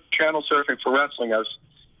wasn't channel surfing for wrestling, I was,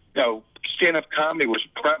 stand-up comedy was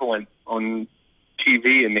prevalent on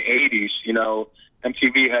TV in the 80s.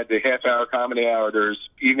 MTV had the half-hour comedy hour. There's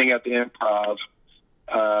Evening at the Improv.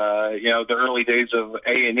 The early days of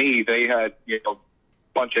A&E, they had a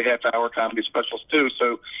bunch of half-hour comedy specials too.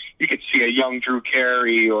 So you could see a young Drew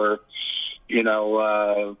Carey, or you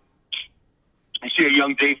see a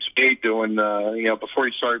young Dave Spade doing, before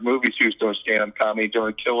he started movies, he was doing stand-up comedy,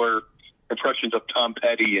 doing killer impressions of Tom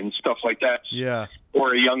Petty and stuff like that. Yeah.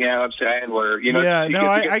 Or a young Adam Sandler.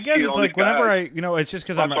 I guess it's whenever guys. It's just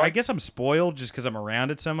because I guess I'm spoiled just because I'm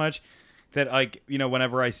around it so much that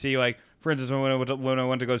whenever I see for instance when I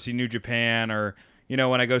went to go see New Japan, or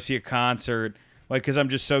when I go see a concert, because I'm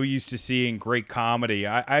just so used to seeing great comedy.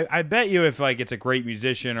 I bet you if it's a great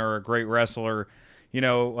musician or a great wrestler,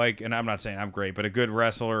 and I'm not saying I'm great, but a good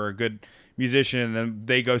wrestler or a good musician, and then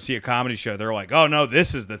they go see a comedy show, they're like, oh no,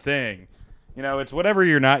 this is the thing. It's whatever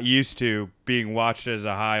you're not used to being watched as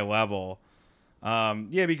a high level.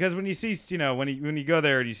 Because when you see, when you go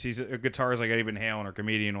there and you see a guitarist like Eddie Van Halen, or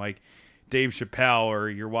comedian like Dave Chappelle, or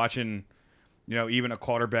you're watching, even a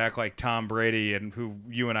quarterback like Tom Brady, and who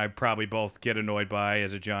you and I probably both get annoyed by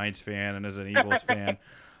as a Giants fan and as an Eagles fan.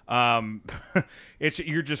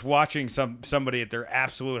 You're just watching somebody at their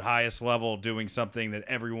absolute highest level doing something that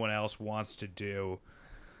everyone else wants to do.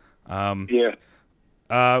 What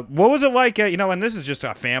was it like, and this is just a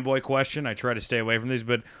fanboy question, I try to stay away from these,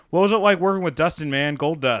 but what was it like working with Dustin, man,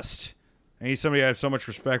 Gold Dust? And he's somebody I have so much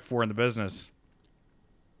respect for in the business.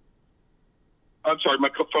 I'm sorry, my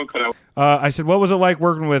phone cut out. I said, what was it like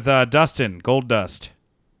working with Dustin, Gold Dust?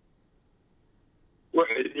 What,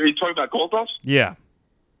 are you talking about Gold Dust? Yeah.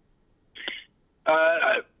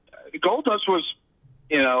 Gold Dust was,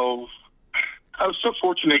 I was so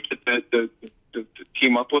fortunate to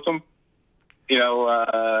team up with him.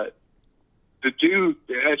 The dude,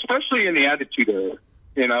 especially in the Attitude Era,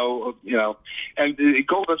 and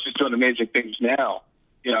Gold Dust is doing amazing things now.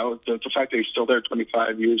 The fact that he's still there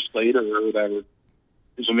 25 years later or whatever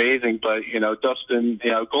is amazing. But, Dustin,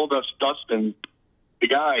 Gold Dust Dustin, the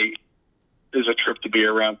guy, is a trip to be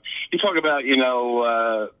around. You talk about,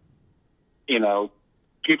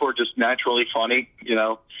 people are just naturally funny,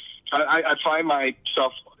 I find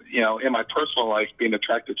myself, in my personal life being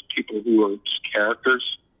attracted to people who are just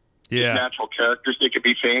characters. Yeah. Just natural characters. They could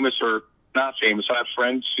be famous or not famous. I have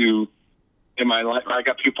friends who, in my life, I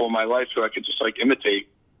got people in my life who I could just imitate,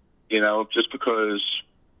 just because,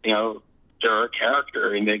 they're a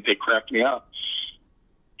character and they crack me up.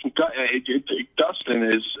 Dustin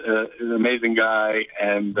is an amazing guy,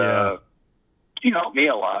 and he helped me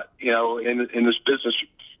a lot. In this business,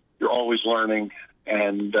 you're always learning.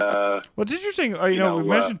 And well, it's interesting. We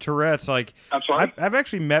mentioned Tourette's. I'm sorry? I've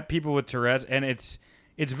actually met people with Tourette's, and it's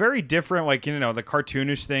very different. The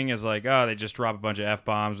cartoonish thing is they just drop a bunch of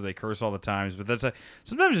F-bombs or they curse all the times. But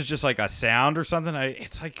sometimes it's just a sound or something.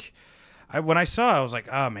 When I saw it, I was like,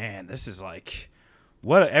 oh man, this is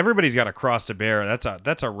what everybody's got a cross to bear.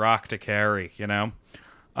 That's a rock to carry. In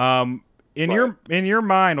your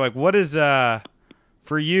mind, what is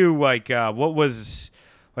for you what was.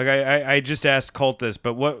 I just asked Colt this,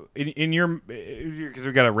 but what in your, because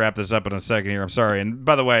we got to wrap this up in a second here. I'm sorry, and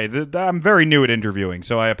by the way, I'm very new at interviewing,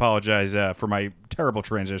 so I apologize for my terrible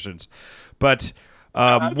transitions. But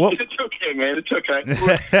it's okay, man. It's okay.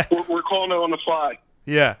 We're calling it on the fly.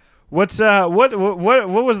 Yeah. What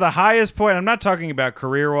was the highest point? I'm not talking about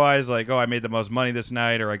career wise, I made the most money this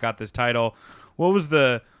night or I got this title. What was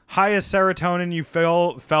the highest serotonin you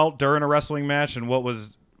felt during a wrestling match, and what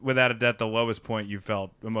was, without a doubt, the lowest point you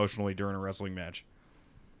felt emotionally during a wrestling match?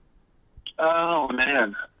 Oh,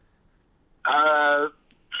 man.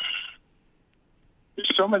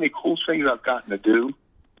 There's so many cool things I've gotten to do.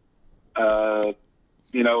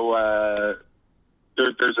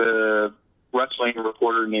 There's a wrestling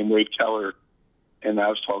reporter named Wade Keller, and I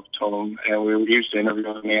was talking to him, and we were used to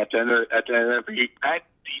interviewing me. At the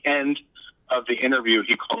end of the interview,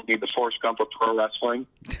 he called me the Forrest Gump of pro wrestling,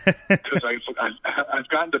 because I've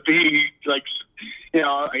gotten to be I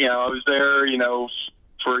was there,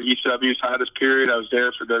 for ECW's hottest period. I was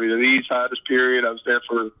there for WWE's hottest period. I was there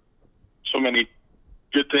for so many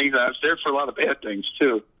good things. I was there for a lot of bad things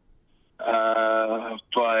too.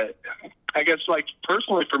 But I guess, like,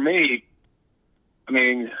 personally for me, I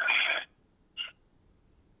mean,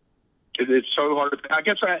 it's so hard.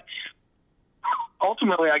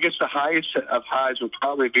 Ultimately, I guess the highest of highs would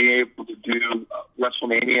probably be able to do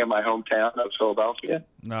WrestleMania in my hometown of Philadelphia.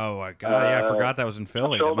 No, I forgot that was in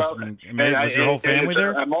Philly. Was your whole family it's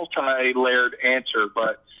there? A multi-layered answer,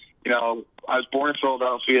 but I was born in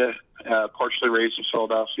Philadelphia, partially raised in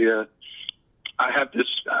Philadelphia. I have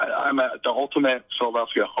this. I'm the ultimate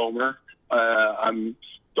Philadelphia homer. I'm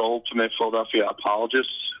the ultimate Philadelphia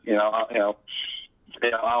apologist.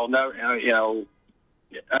 I'll never.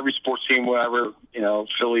 Every sports team, whatever.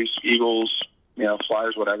 Phillies, Eagles,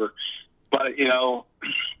 Flyers, whatever. But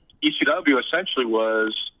ECW essentially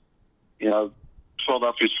was,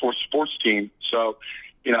 Philadelphia's fourth sports team. So,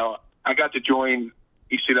 I got to join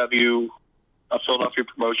ECW, a Philadelphia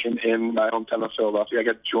promotion in my hometown of Philadelphia. I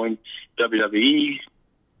got to join WWE,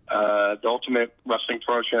 the ultimate wrestling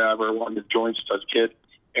promotion I ever wanted to join since I was a kid,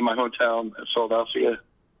 in my hometown of Philadelphia,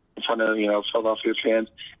 in front of, Philadelphia fans.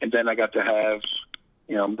 And then I got to have,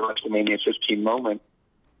 the WrestleMania 15 moment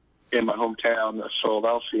in my hometown of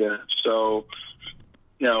Philadelphia. So,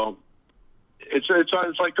 it's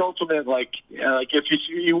like ultimate, like if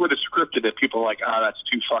you would have scripted it, people are like, that's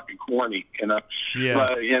too fucking corny, Yeah.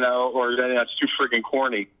 But, or then that's too friggin'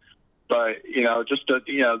 corny. But, just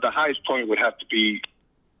the highest point would have to be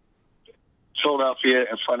Philadelphia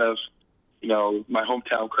in front of, my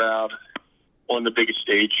hometown crowd on the biggest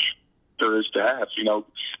stage there is to have,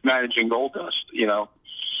 managing Goldust,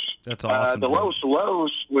 That's awesome. The lowest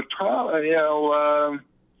lows would probably,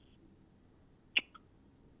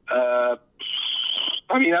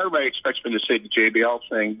 everybody expects me to say the JBL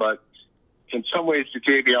thing, but in some ways the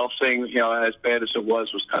JBL thing, as bad as it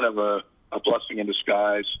was kind of a blessing in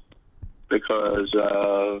disguise because,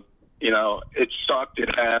 it sucked,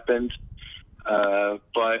 it happened.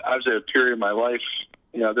 But I was at a period of my life,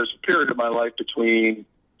 there's a period of my life between,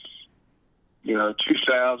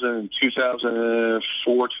 2000 and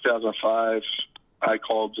 2004, 2005, I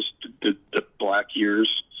call just the black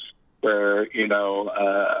years where,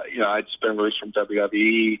 I'd been released from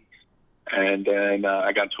WWE and then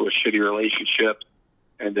I got into a shitty relationship.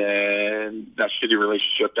 And then that shitty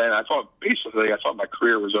relationship, then I thought my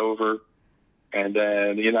career was over. And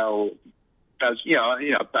then, as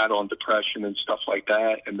battling depression and stuff like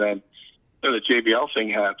that. And then the JBL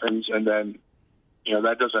thing happens and then,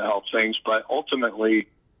 that doesn't help things. But ultimately,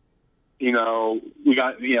 we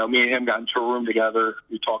got, me and him got into a room together.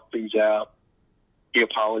 We talked things out. He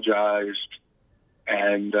apologized.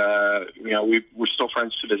 And, we're still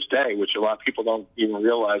friends to this day, which a lot of people don't even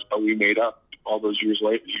realize, but we made up all those years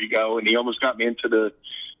ago. And he almost got me into the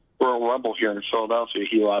Royal Rumble here in Philadelphia.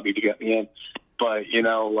 He lobbied to get me in. But,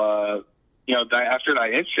 after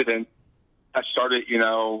that incident, I started,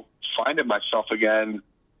 finding myself again,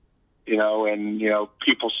 and,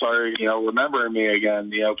 people started, remembering me again,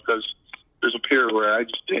 because there's a period where I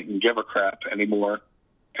just didn't give a crap anymore.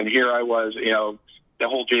 And here I was, the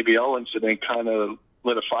whole JBL incident kind of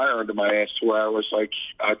lit a fire under my ass to where I was like,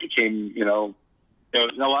 I became, the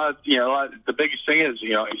biggest thing is,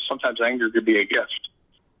 sometimes anger could be a gift.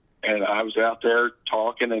 And I was out there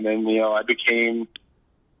talking and then, I became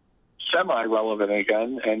semi-relevant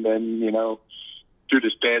again. And then, through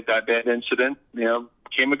that bad incident,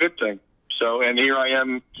 became a good thing. So, and here I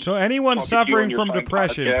am. So anyone suffering from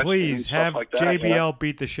depression, please have like that, JBL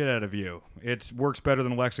beat the shit out of you. It works better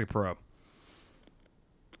than Lexapro.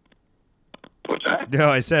 What's that? No,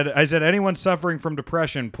 I said anyone suffering from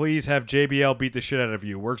depression, please have JBL beat the shit out of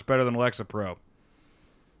you. Works better than Lexapro.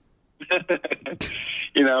 It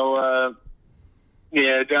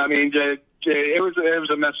was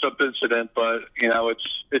a messed up incident, but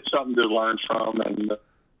it's something to learn from, and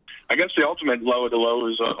I guess the ultimate low of the low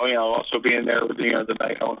is also being there with the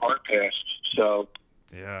night on Heart passed. So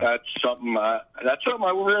yeah, that's something I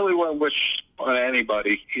really want to wish on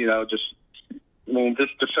anybody. Just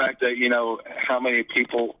the fact that how many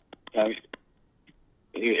people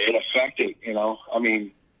it affected.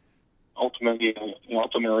 Ultimately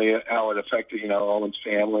how it affected Owen's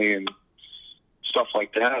family and stuff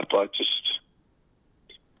like that, but just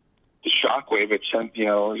the shockwave it sent,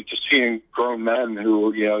 just seeing grown men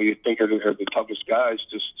who, you think are the toughest guys,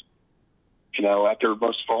 just, at their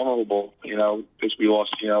most vulnerable, because we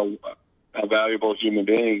lost, a valuable human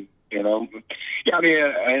being, Yeah,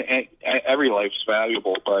 every life's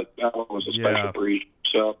valuable, but that one was a special breed.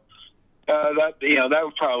 So, that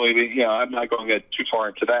would probably be, I'm not going to get too far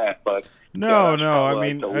into that, but No, that's no. I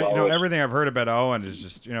probably, mean, like, the lowest. everything I've heard about Owen is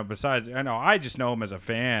just, besides, I just know him as a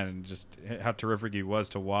fan and just how terrific he was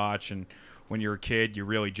to watch. And when you were a kid, you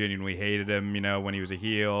really genuinely hated him, when he was a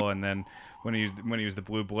heel. And then when he was the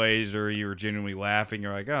Blue Blazer, you were genuinely laughing.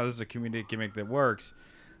 You're like, oh, this is a comedic gimmick that works.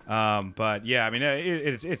 But yeah, I mean,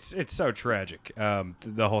 it's so tragic,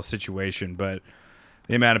 the whole situation. But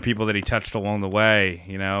the amount of people that he touched along the way,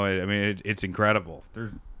 I mean, it's incredible.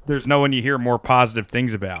 There's no one you hear more positive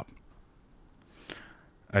things about.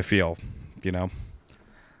 I feel, but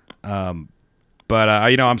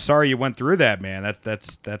I'm sorry you went through that, man.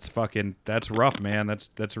 That's rough, man.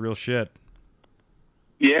 That's real shit.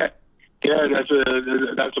 Yeah, that's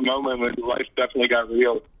a moment when life definitely got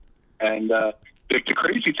real. And the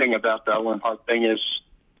crazy thing about the Owen Hart thing is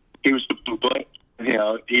he was the Blue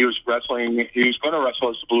Blazer. He was wrestling. He was going to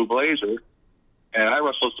wrestle as the Blue Blazer, and I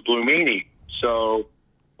wrestled as the Blue Meanie. So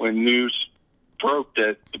when news broke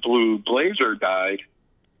that the Blue Blazer died,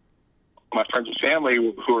 my friends and family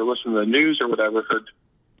who were listening to the news or whatever heard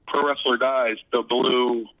pro wrestler dies, the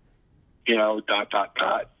blue, ... They were expecting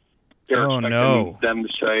them to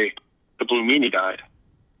say the Blue Meanie died.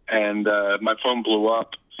 And my phone blew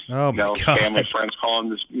up. Oh, my God. Family, friends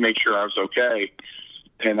calling to make sure I was okay.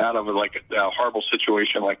 And out of a horrible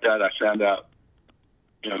situation like that, I found out,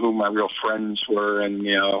 who my real friends were. And,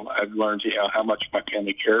 I've learned, how much my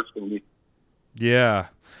family cared for me. Yeah.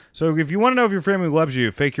 So if you want to know if your family loves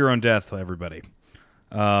you, fake your own death, everybody.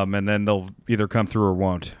 And then they'll either come through or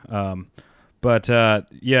won't. But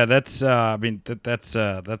yeah, that's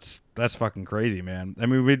that's fucking crazy, man. I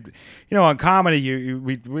mean, on comedy,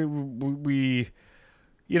 we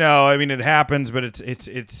I mean, it happens, but it's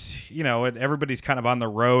everybody's kind of on the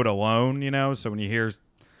road alone, so when you hear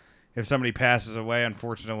if somebody passes away,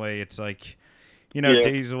 unfortunately, it's like,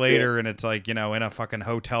 days later, and it's like, in a fucking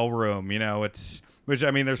hotel room, which,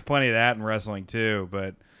 I mean, there's plenty of that in wrestling too,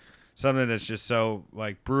 but something that's just so,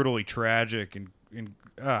 like, brutally tragic and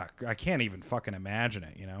I can't even fucking imagine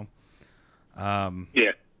it,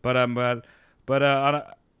 Yeah. But I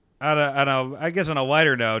guess on a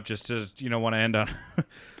lighter note, just to, want to end on,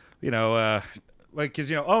 like,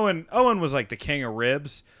 cause, Owen was like the king of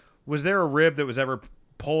ribs. Was there a rib that was ever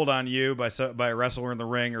pulled on you by a wrestler in the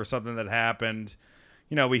ring or something that happened?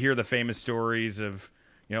 We hear the famous stories of,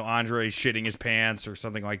 Andre shitting his pants or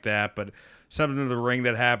something like that, but something in the ring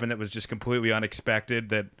that happened that was just completely unexpected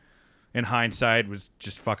that in hindsight was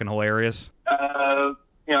just fucking hilarious.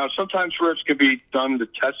 Sometimes ribs can be done to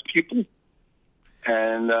test people.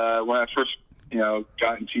 And when I first,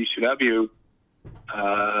 got into ECW,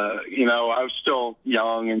 I was still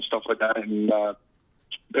young and stuff like that. And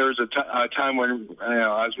there was a time when,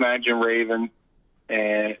 I was managing Raven.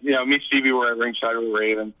 And, me and Stevie were at ringside with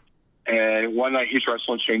Raven. And one night he's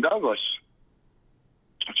wrestling Shane Douglas.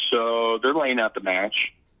 So they're laying out the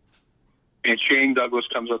match. And Shane Douglas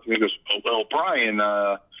comes up to me and goes, "Oh, well, Brian,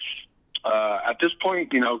 at this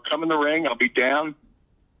point, come in the ring. I'll be down.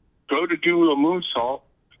 Go to do a moonsault.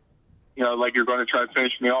 Like you're going to try to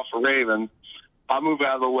finish me off for Raven. I'll move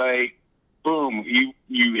out of the way. Boom. You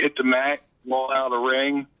hit the mat, roll out of the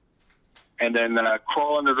ring, and then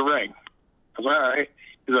crawl under the ring." I was like, "All right."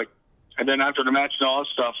 He's like, and then after the match and all that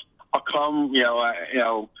stuff, I'll come,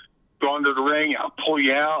 go under the ring. I'll pull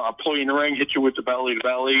you out. I'll pull you in the ring, hit you with the belly to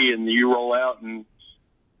belly, and you roll out, and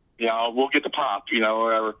we'll get the pop,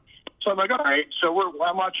 whatever. So I'm like, all right. So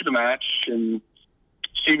I'm watching the match, and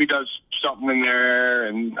Stevie does something in there,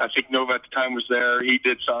 and I think Nova at the time was there. He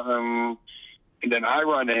did something, and then I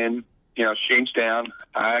run in. Shane's down.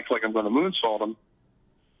 I act like I'm going to moonsault him.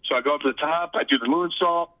 So I go up to the top. I do the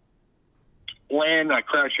moonsault, land. I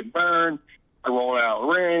crash and burn. I roll out of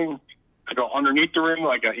the ring. I go underneath the ring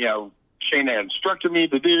like Shane had instructed me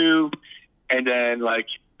to do. And then,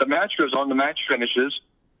 the match goes on. The match finishes.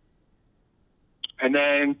 And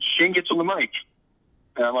then Shane gets on the mic.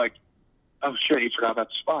 And I'm like, oh, shit, he forgot about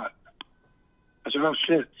the spot. I said, oh,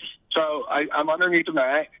 shit. So I'm underneath the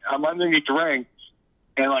mat. I'm underneath the ring.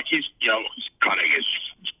 And, he's cutting his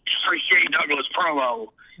Shane Douglas promo.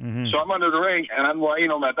 Mm-hmm. So I'm under the ring, and I'm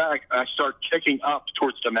laying on my back, and I start kicking up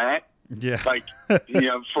towards the mat. Yeah.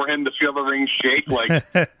 For him to feel the ring shake, trying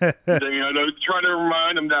to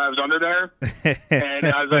remind him that I was under there. And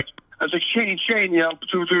I was like, Shane,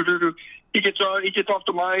 he gets off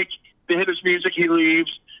the mic, they hit his music, he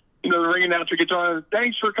leaves. The ring announcer gets on,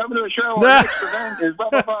 thanks for coming to the show. Our next event is blah,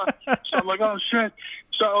 blah, blah. So I'm like, oh, shit.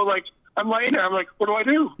 So, I'm laying there. I'm like, what do I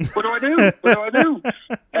do? What do I do? What do I do?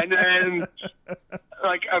 And then,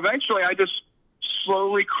 eventually I just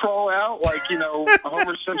slowly crawl out like,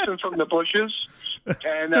 Homer Simpson from the bushes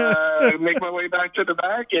and make my way back to the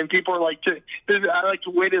back. And people are like, I like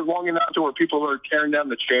to wait long enough to where people are tearing down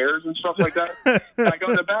the chairs and stuff like that. And I go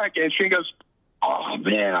in the back and she goes, "Oh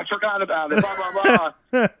man, I forgot about it, blah, blah, blah.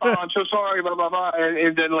 Oh, I'm so sorry, blah, blah, blah."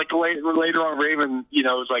 And then like later on, Raven,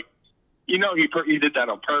 was like, he did that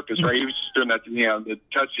on purpose, right? He was just doing that, to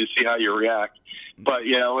test you, see how you react. But,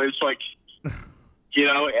 it's like, I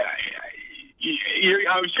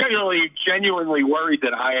was genuinely worried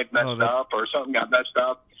that I had messed up or something got messed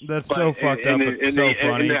up. That's so fucked up, but so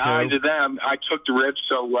funny, too. In the eyes of them, I took the ribs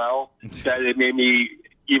so well that it made me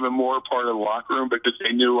even more part of the locker room because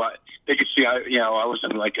they knew they could see I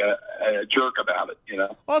wasn't like a jerk about it,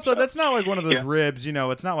 Also, that's not like one of those ribs,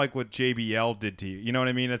 it's not like what JBL did to you. You know what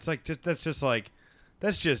I mean? It's like that's just funny.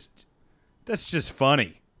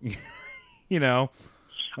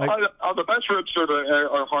 Like, the best ribs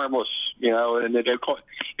are harmless, and they don't,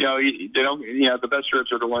 the best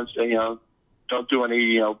ribs are the ones that, don't do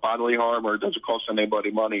any, bodily harm or doesn't cost anybody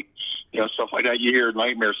money, stuff like that. You hear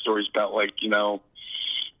nightmare stories about like,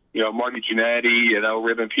 Marty Jannetty,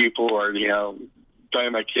 ribbing people or,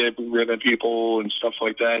 Dynamite Kid ribbing people and stuff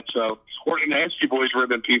like that. So, or the Nasty Boys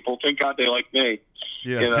ribbing people. Thank God they like me.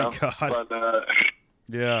 Yeah, thank God. But,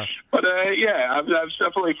 yeah. But, I was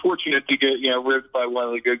definitely fortunate to get, ribbed by one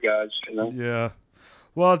of the good guys, Yeah.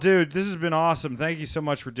 Well, dude, this has been awesome. Thank you so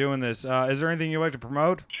much for doing this. Is there anything you'd like to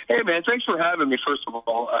promote? Hey, man, thanks for having me, first of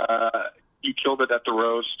all. You killed it at the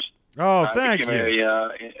roast. Oh, thank you.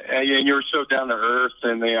 And you were so down to earth,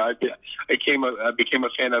 and I became a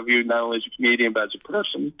fan of you not only as a comedian but as a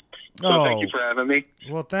person. So thank you for having me.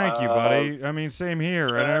 Well, thank you, buddy. I mean, same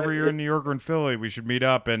here. Whenever you're in New York or in Philly, we should meet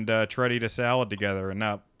up and try to eat a salad together and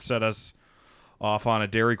not set us off on a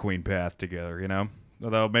Dairy Queen path together,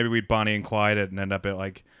 Although maybe we'd Bonnie and Clyde it and end up at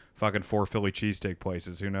like fucking 4 Philly cheesesteak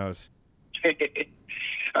places. Who knows?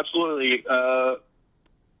 Absolutely.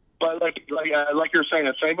 But like you're saying,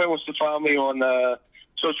 if anybody wants to follow me on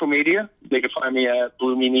social media, they can find me at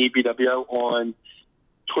Blue Meanie BWO on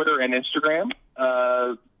Twitter and Instagram.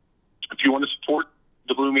 If you want to support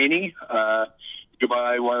the Blue Meanie, you can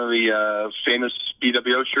buy one of the famous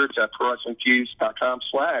BWO shirts at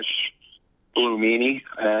ProWrestlingTees.com/Blue Meanie.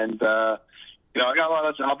 And, I got a lot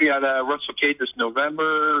of, I'll be at WrestleCade this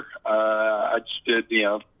November. I just did,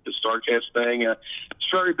 the StarCast thing. It's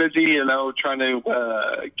very busy, trying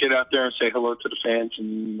to get out there and say hello to the fans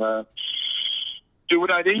and do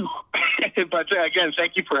what I do. But again,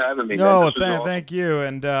 thank you for having me. No, thank you.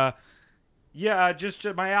 And just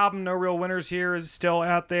my album, No Real Winners Here, is still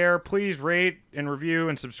out there. Please rate and review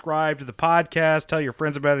and subscribe to the podcast. Tell your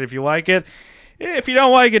friends about it if you like it. If you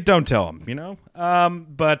don't like it, don't tell them,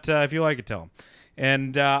 But if you like it, tell them.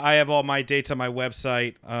 And I have all my dates on my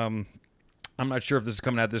website. I'm not sure if this is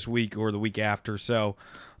coming out this week or the week after, so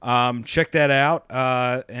check that out.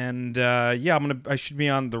 I should be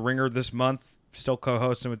on The Ringer this month, still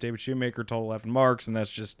co-hosting with David Shoemaker, Total Left and Marks, and that's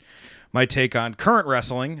just my take on current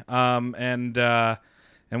wrestling and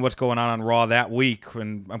what's going on Raw that week.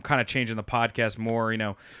 And I'm kind of changing the podcast more.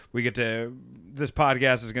 This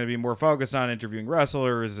podcast is going to be more focused on interviewing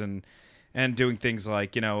wrestlers and doing things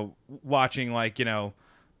like, watching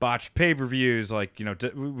botched pay-per-views. Like,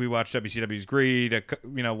 we watched WCW's Greed,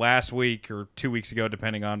 last week or 2 weeks ago,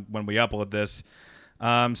 depending on when we upload this.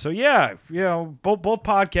 Both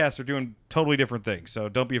podcasts are doing totally different things. So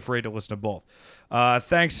don't be afraid to listen to both.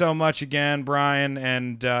 Thanks so much again, Brian.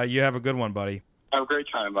 And you have a good one, buddy. Have a great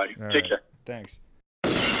time, buddy. All Take right. care. Thanks.